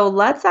 Yeah. So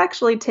let's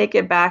actually take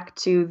it back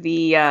to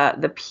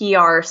the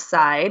PR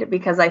side,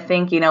 because I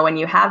think, when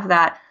you have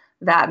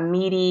that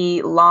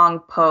meaty long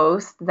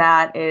post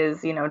that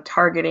is,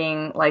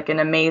 targeting like an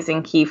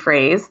amazing key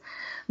phrase,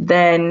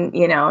 then,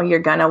 you're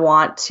going to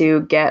want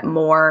to get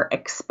more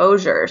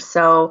exposure.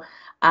 So,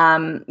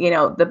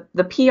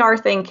 the PR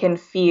thing can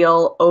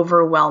feel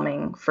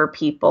overwhelming for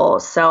people.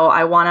 So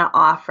I want to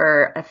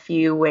offer a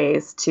few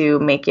ways to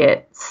make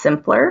it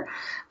simpler.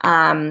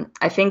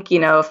 I think,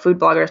 food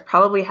bloggers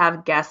probably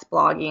have guest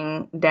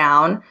blogging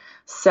down.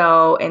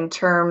 So in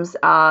terms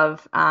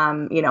of,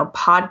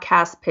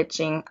 podcast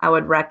pitching, I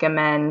would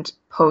recommend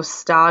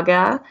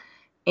Postaga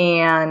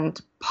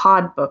and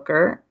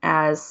Podbooker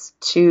as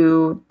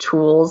 2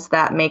 tools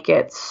that make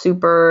it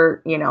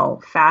super,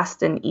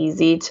 fast and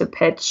easy to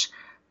pitch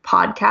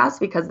podcasts,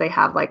 because they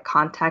have like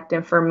contact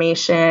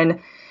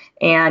information,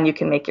 and you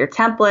can make your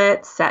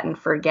template, set and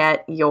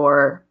forget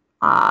your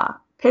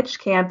pitch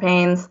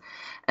campaigns.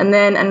 And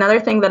then another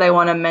thing that I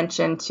want to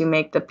mention to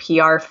make the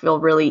PR feel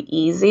really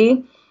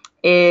easy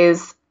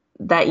is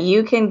that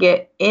you can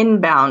get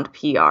inbound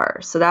PR.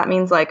 So that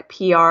means like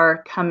PR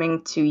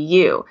coming to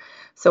you.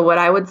 So what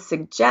I would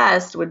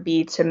suggest would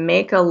be to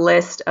make a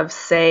list of,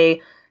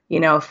 say,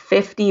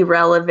 50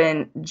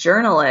 relevant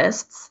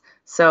journalists.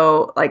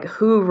 So like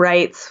who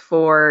writes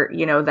for,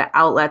 the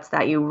outlets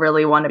that you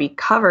really want to be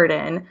covered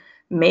in,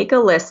 make a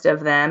list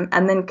of them,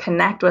 and then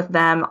connect with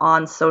them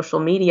on social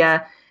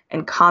media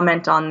and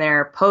comment on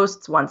their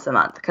posts once a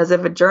month. Because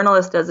if a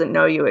journalist doesn't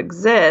know you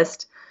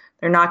exist,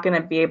 they're not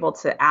going to be able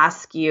to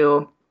ask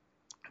you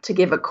to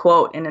give a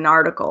quote in an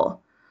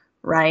article,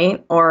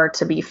 right? Or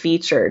to be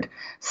featured.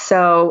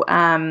 So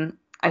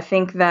I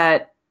think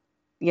that,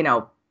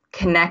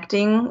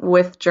 connecting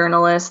with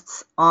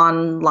journalists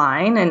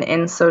online and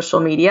in social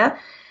media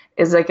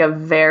is like a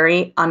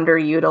very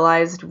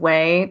underutilized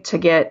way to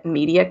get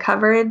media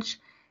coverage.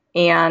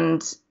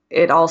 And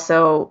it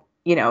also,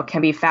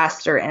 can be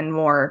faster and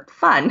more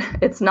fun.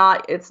 It's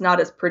not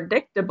as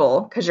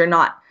predictable because you're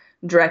not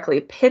directly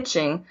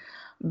pitching,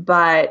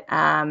 but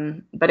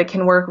it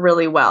can work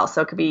really well.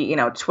 So it could be,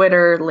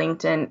 Twitter,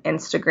 LinkedIn,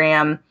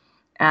 Instagram.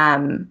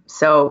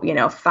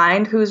 So,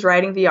 find who's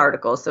writing the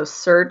article. So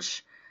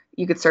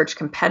you could search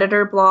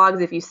competitor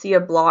blogs. If you see a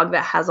blog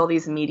that has all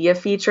these media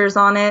features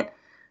on it,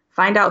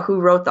 find out who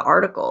wrote the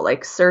article.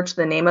 Like search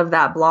the name of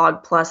that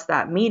blog plus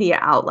that media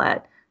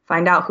outlet.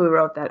 Find out who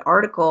wrote that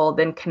article,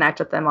 then connect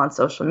with them on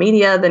social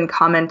media, then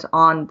comment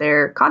on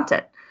their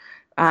content.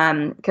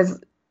 Because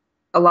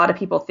a lot of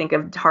people think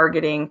of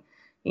targeting,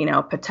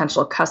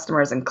 potential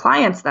customers and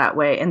clients that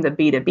way in the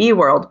B2B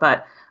world,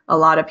 but a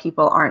lot of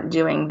people aren't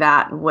doing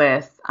that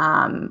with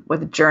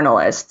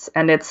journalists.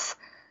 And it's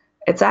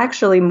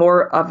actually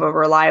more of a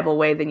reliable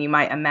way than you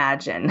might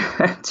imagine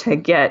to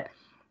get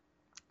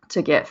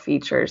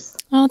features.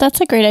 Oh,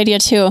 that's a great idea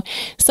too.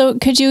 So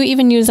could you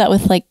even use that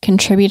with like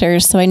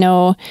contributors? So I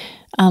know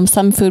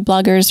some food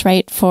bloggers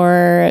write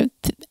for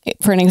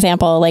an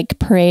example, like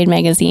Parade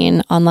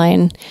Magazine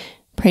online,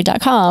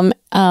 parade.com.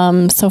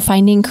 So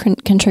finding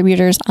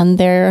contributors on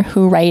there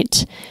who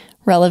write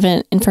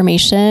relevant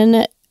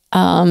information,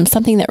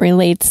 something that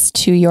relates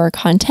to your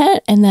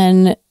content, and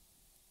then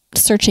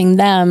searching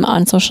them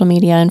on social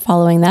media and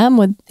following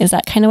them. Is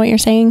that kind of what you're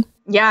saying?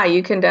 Yeah,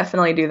 you can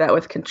definitely do that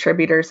with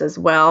contributors as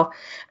well.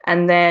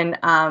 And then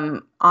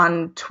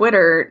on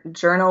Twitter,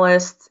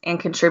 journalists and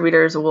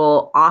contributors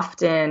will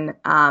often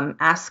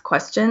ask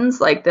questions.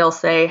 Like they'll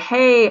say,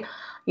 hey,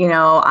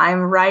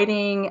 I'm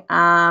writing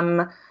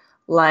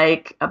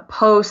like a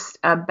post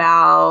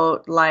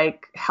about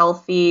like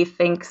healthy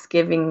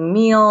Thanksgiving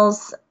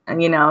meals.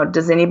 And,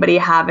 does anybody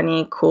have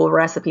any cool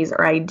recipes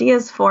or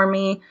ideas for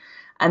me?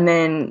 And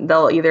then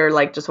they'll either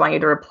like just want you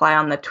to reply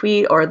on the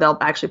tweet or they'll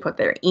actually put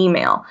their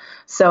email.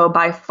 So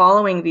by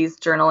following these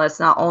journalists,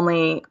 not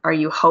only are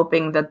you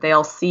hoping that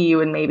they'll see you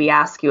and maybe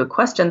ask you a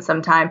question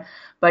sometime,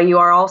 but you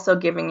are also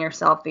giving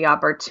yourself the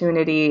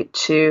opportunity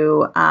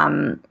to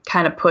kind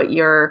of put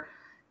your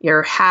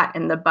hat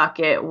in the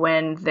bucket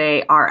when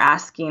they are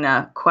asking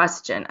a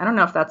question. I don't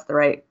know if that's the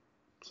right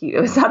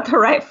is that the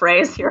right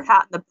phrase? Your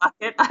hat in the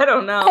bucket? I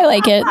don't know. I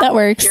like it. That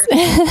works.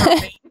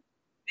 I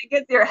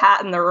think it's your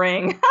hat in the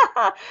ring,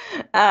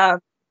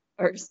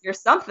 or you're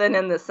something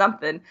in the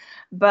something.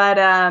 But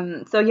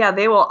so yeah,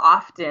 they will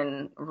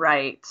often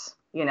write,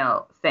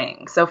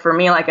 things. So for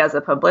me, like as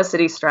a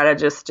publicity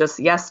strategist, just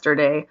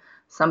yesterday,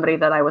 somebody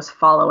that I was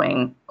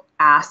following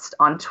asked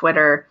on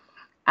Twitter,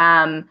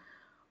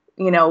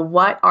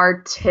 what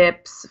are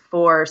tips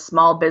for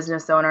small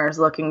business owners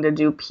looking to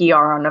do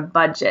PR on a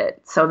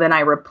budget? So then I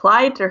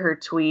replied to her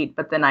tweet,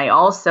 but then I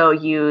also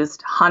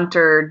used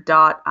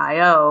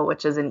hunter.io,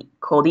 which is a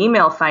cold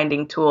email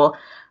finding tool.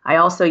 I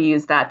also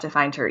used that to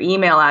find her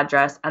email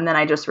address. And then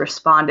I just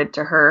responded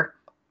to her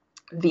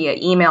via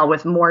email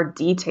with more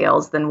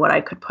details than what I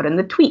could put in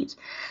the tweet.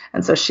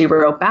 And so she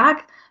wrote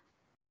back,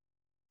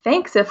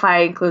 thanks. If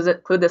I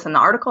include this in the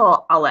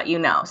article, I'll let you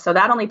know. So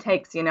that only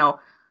takes,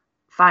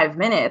 5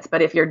 minutes.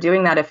 But if you're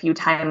doing that a few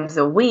times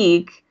a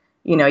week,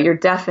 you're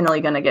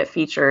definitely going to get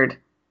featured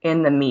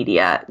in the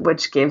media,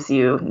 which gives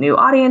you new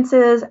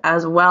audiences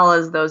as well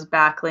as those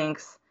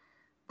backlinks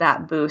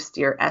that boost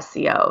your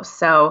SEO.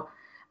 So,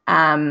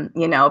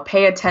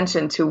 pay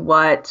attention to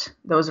what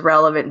those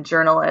relevant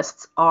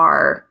journalists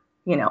are,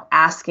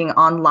 asking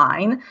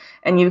online.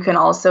 And you can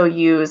also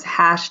use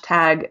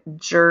hashtag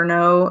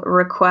journo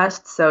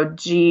requests. So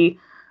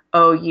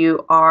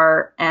GOURNO,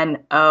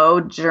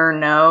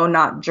 journo,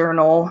 not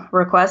journal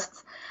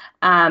requests.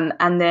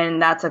 And then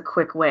that's a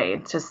quick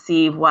way to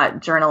see what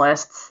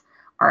journalists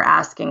are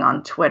asking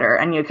on Twitter.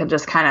 And you can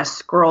just kind of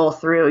scroll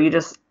through. You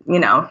just,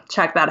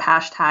 check that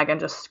hashtag and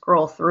just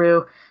scroll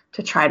through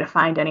to try to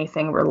find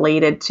anything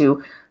related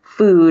to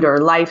food or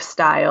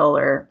lifestyle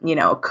or,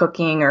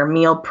 cooking or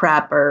meal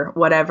prep or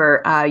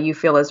whatever you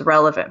feel is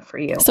relevant for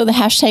you. So the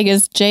hashtag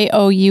is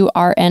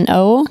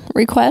JOURNO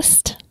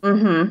request?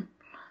 Mm-hmm.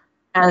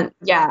 And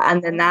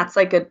and then that's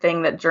like a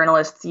thing that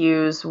journalists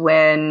use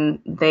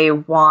when they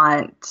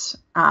want,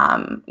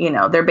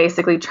 they're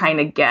basically trying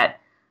to get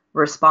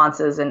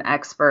responses and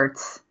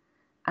experts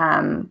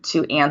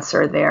to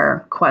answer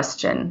their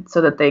question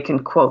so that they can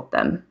quote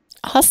them.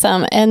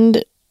 Awesome.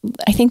 And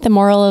I think the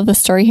moral of the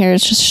story here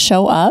is just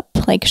show up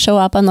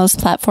on those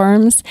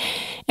platforms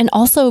and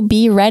also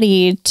be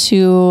ready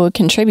to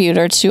contribute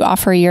or to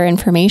offer your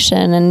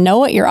information and know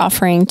what you're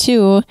offering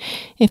too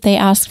if they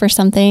ask for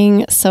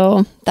something.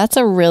 So that's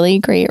a really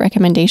great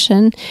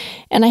recommendation.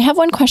 And I have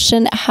one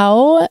question.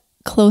 How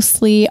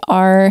closely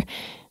are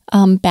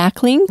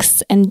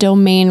backlinks and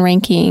domain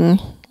ranking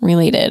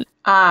related?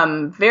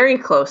 Very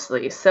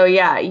closely. So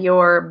yeah,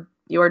 your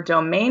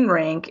domain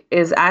rank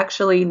is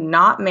actually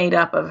not made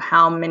up of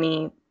how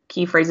many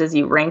key phrases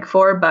you rank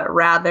for, but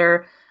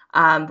rather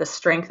the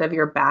strength of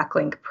your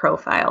backlink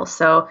profile.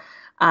 So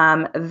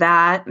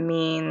that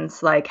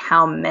means like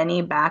how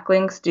many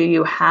backlinks do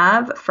you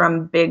have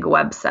from big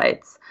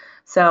websites?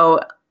 So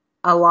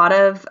a lot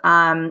of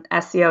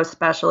SEO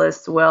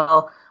specialists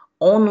will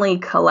only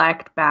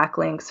collect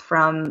backlinks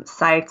from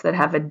sites that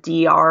have a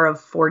DR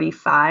of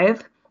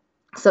 45.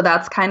 So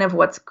that's kind of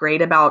what's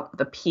great about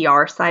the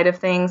PR side of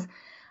things,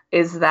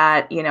 is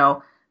that, you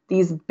know,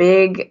 these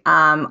big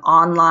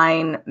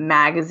online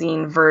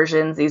magazine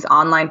versions, these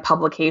online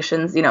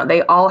publications, you know,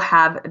 they all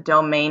have a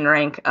domain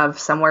rank of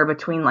somewhere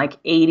between like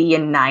 80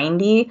 and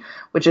 90,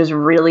 which is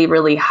really,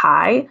 really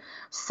high.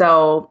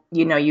 So,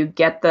 you know, you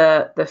get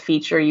the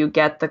feature, you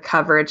get the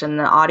coverage and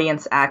the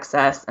audience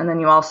access, and then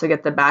you also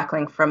get the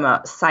backlink from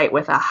a site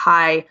with a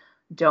high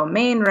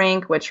domain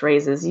rank, which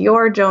raises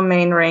your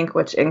domain rank,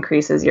 which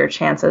increases your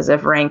chances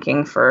of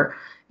ranking for,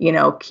 you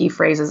know, key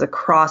phrases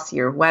across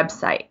your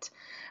website.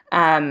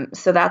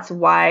 So that's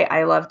why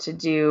I love to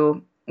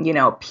do, you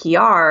know,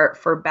 PR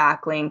for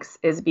backlinks,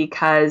 is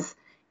because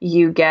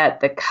you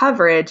get the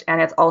coverage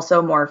and it's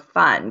also more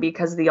fun,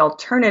 because the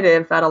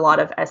alternative that a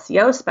lot of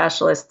SEO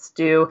specialists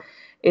do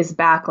is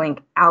backlink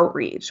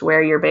outreach,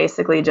 where you're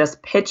basically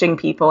just pitching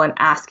people and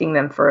asking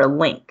them for a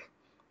link.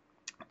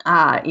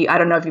 I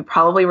don't know if you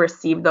probably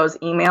received those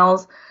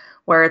emails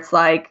where it's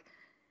like,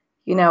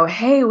 you know,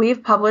 hey,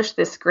 we've published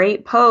this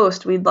great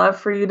post. We'd love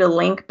for you to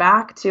link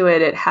back to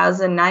it. It has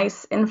a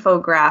nice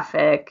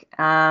infographic.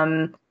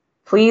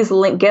 Please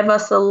give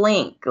us a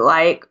link.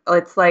 Like,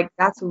 it's like,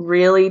 that's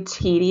really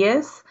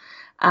tedious.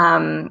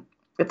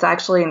 It's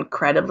actually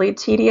incredibly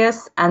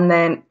tedious. And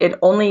then it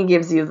only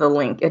gives you the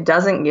link. It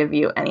doesn't give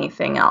you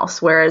anything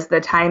else. Whereas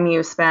the time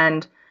you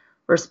spend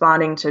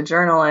responding to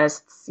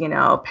journalists, you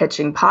know,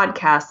 pitching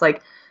podcasts,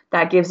 like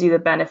that gives you the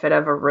benefit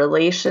of a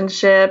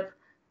relationship,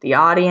 the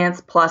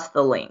audience, plus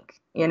the link,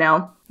 you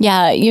know?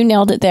 Yeah, you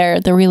nailed it there,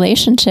 the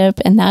relationship.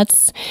 And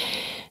that's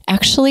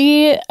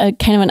actually a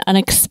kind of an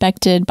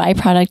unexpected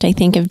byproduct, I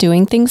think, of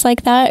doing things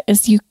like that,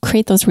 is you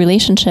create those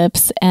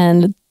relationships,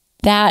 and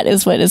that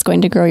is what is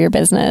going to grow your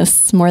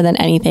business more than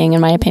anything, in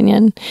my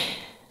opinion.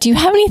 Do you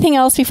have anything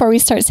else before we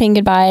start saying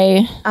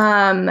goodbye?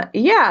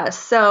 Yeah.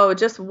 So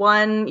just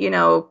one, you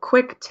know,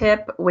 quick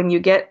tip when you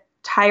get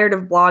tired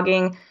of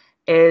blogging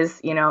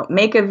is, you know,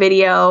 make a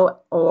video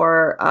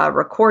or a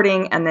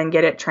recording and then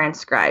get it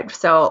transcribed.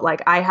 So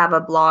like I have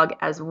a blog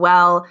as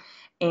well.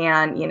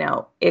 And, you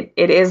know, it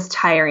is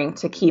tiring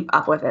to keep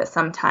up with it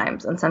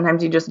sometimes. And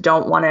sometimes you just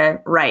don't want to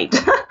write.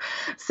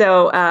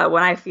 So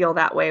when I feel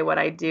that way, what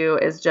I do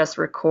is just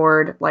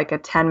record like a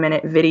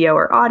 10-minute video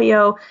or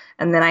audio.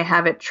 And then I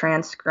have it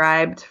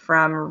transcribed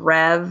from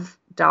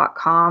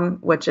rev.com,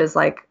 which is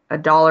like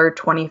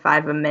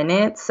 $1.25 a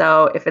minute.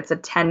 So if it's a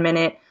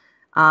 10-minute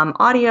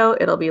audio,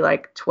 it'll be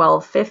like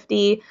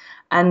 $12.50.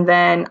 And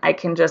then I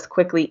can just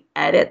quickly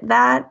edit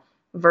that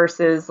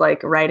versus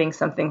like writing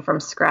something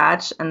from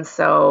scratch. And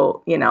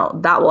so, you know,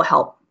 that will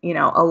help, you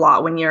know, a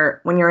lot when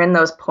you're in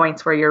those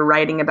points where you're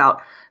writing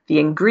about the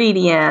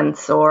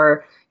ingredients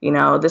or, you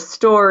know, the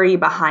story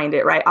behind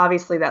it, right?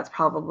 Obviously, that's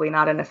probably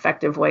not an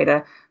effective way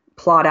to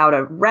plot out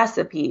a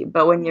recipe,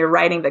 but when you're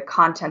writing the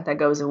content that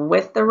goes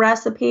with the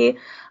recipe,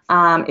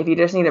 if you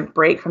just need a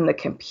break from the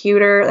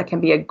computer, that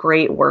can be a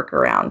great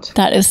workaround.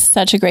 That is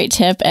such a great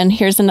tip. And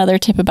here's another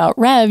tip about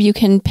Rev. You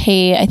can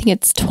pay, I think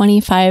it's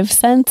 25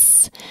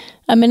 cents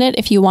a minute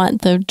if you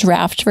want the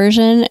draft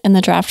version, and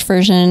the draft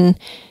version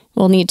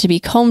will need to be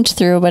combed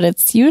through, but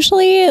it's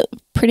usually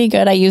pretty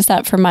good. I use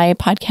that for my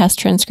podcast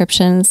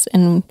transcriptions,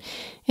 and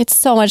it's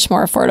so much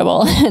more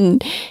affordable,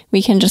 and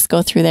we can just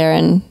go through there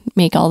and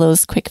make all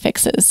those quick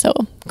fixes. So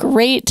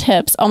great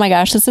tips. Oh my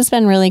gosh, this has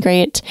been really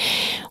great.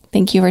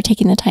 Thank you for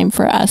taking the time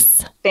for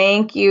us.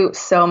 Thank you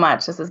so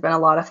much. This has been a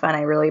lot of fun.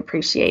 I really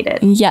appreciate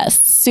it.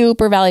 Yes,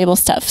 super valuable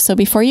stuff. So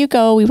before you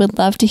go, we would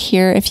love to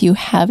hear if you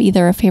have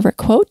either a favorite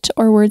quote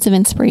or words of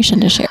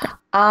inspiration to share.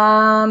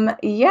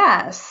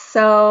 Yes.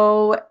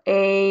 So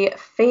a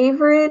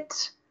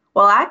favorite,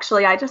 well,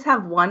 actually, I just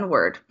have one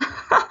word.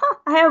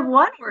 I have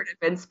one word of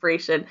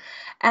inspiration,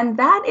 and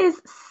that is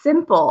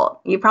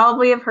simple. You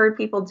probably have heard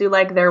people do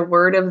like their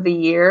word of the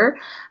year.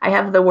 I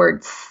have the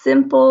word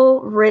simple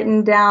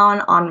written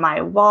down on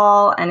my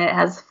wall, and it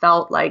has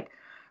felt like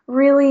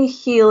really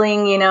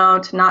healing, you know,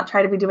 to not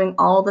try to be doing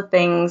all the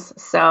things.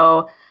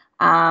 So,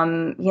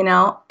 you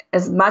know,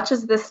 as much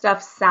as this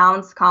stuff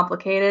sounds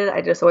complicated,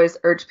 I just always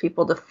urge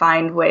people to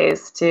find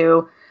ways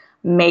to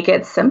make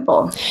it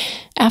simple.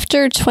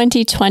 After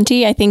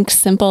 2020, I think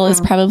simple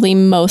is probably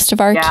most of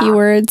our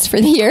keywords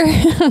for the year.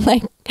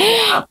 Like,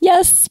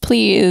 yes,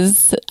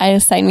 please.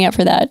 Sign me up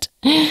for that.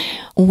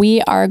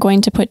 We are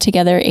going to put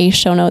together a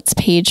show notes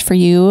page for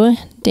you,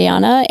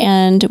 Dayana,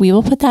 and we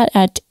will put that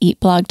at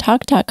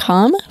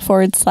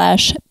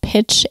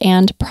eatblogtalk.com/pitch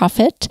and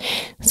profit.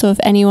 So if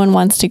anyone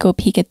wants to go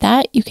peek at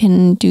that, you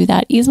can do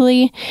that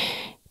easily.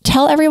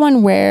 Tell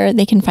everyone where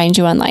they can find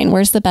you online.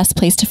 Where's the best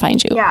place to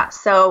find you? Yeah.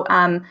 So,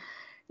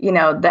 you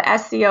know, the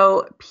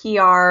SEO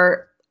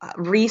PR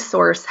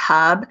resource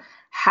hub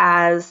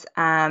has,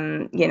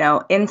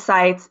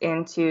 insights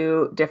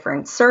into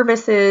different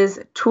services,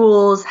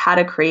 tools, how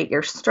to create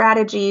your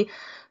strategy.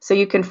 So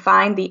you can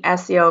find the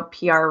SEO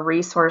PR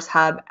Resource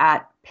Hub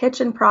at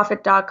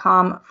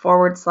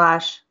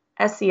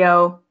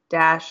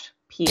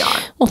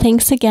pitchandprofit.com/SEO-PR. Well,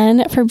 thanks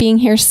again for being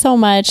here so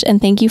much.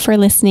 And thank you for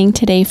listening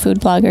today, food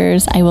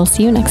bloggers. I will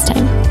see you next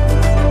time.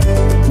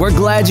 We're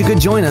glad you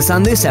could join us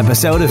on this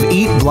episode of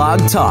Eat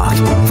Blog Talk.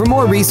 For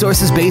more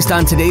resources based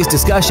on today's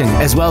discussion,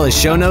 as well as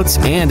show notes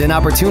and an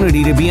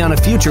opportunity to be on a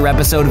future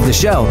episode of the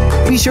show,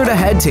 be sure to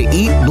head to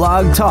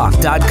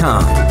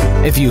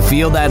eatblogtalk.com. If you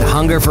feel that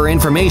hunger for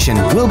information,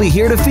 we'll be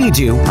here to feed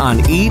you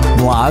on Eat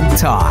Blog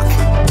Talk.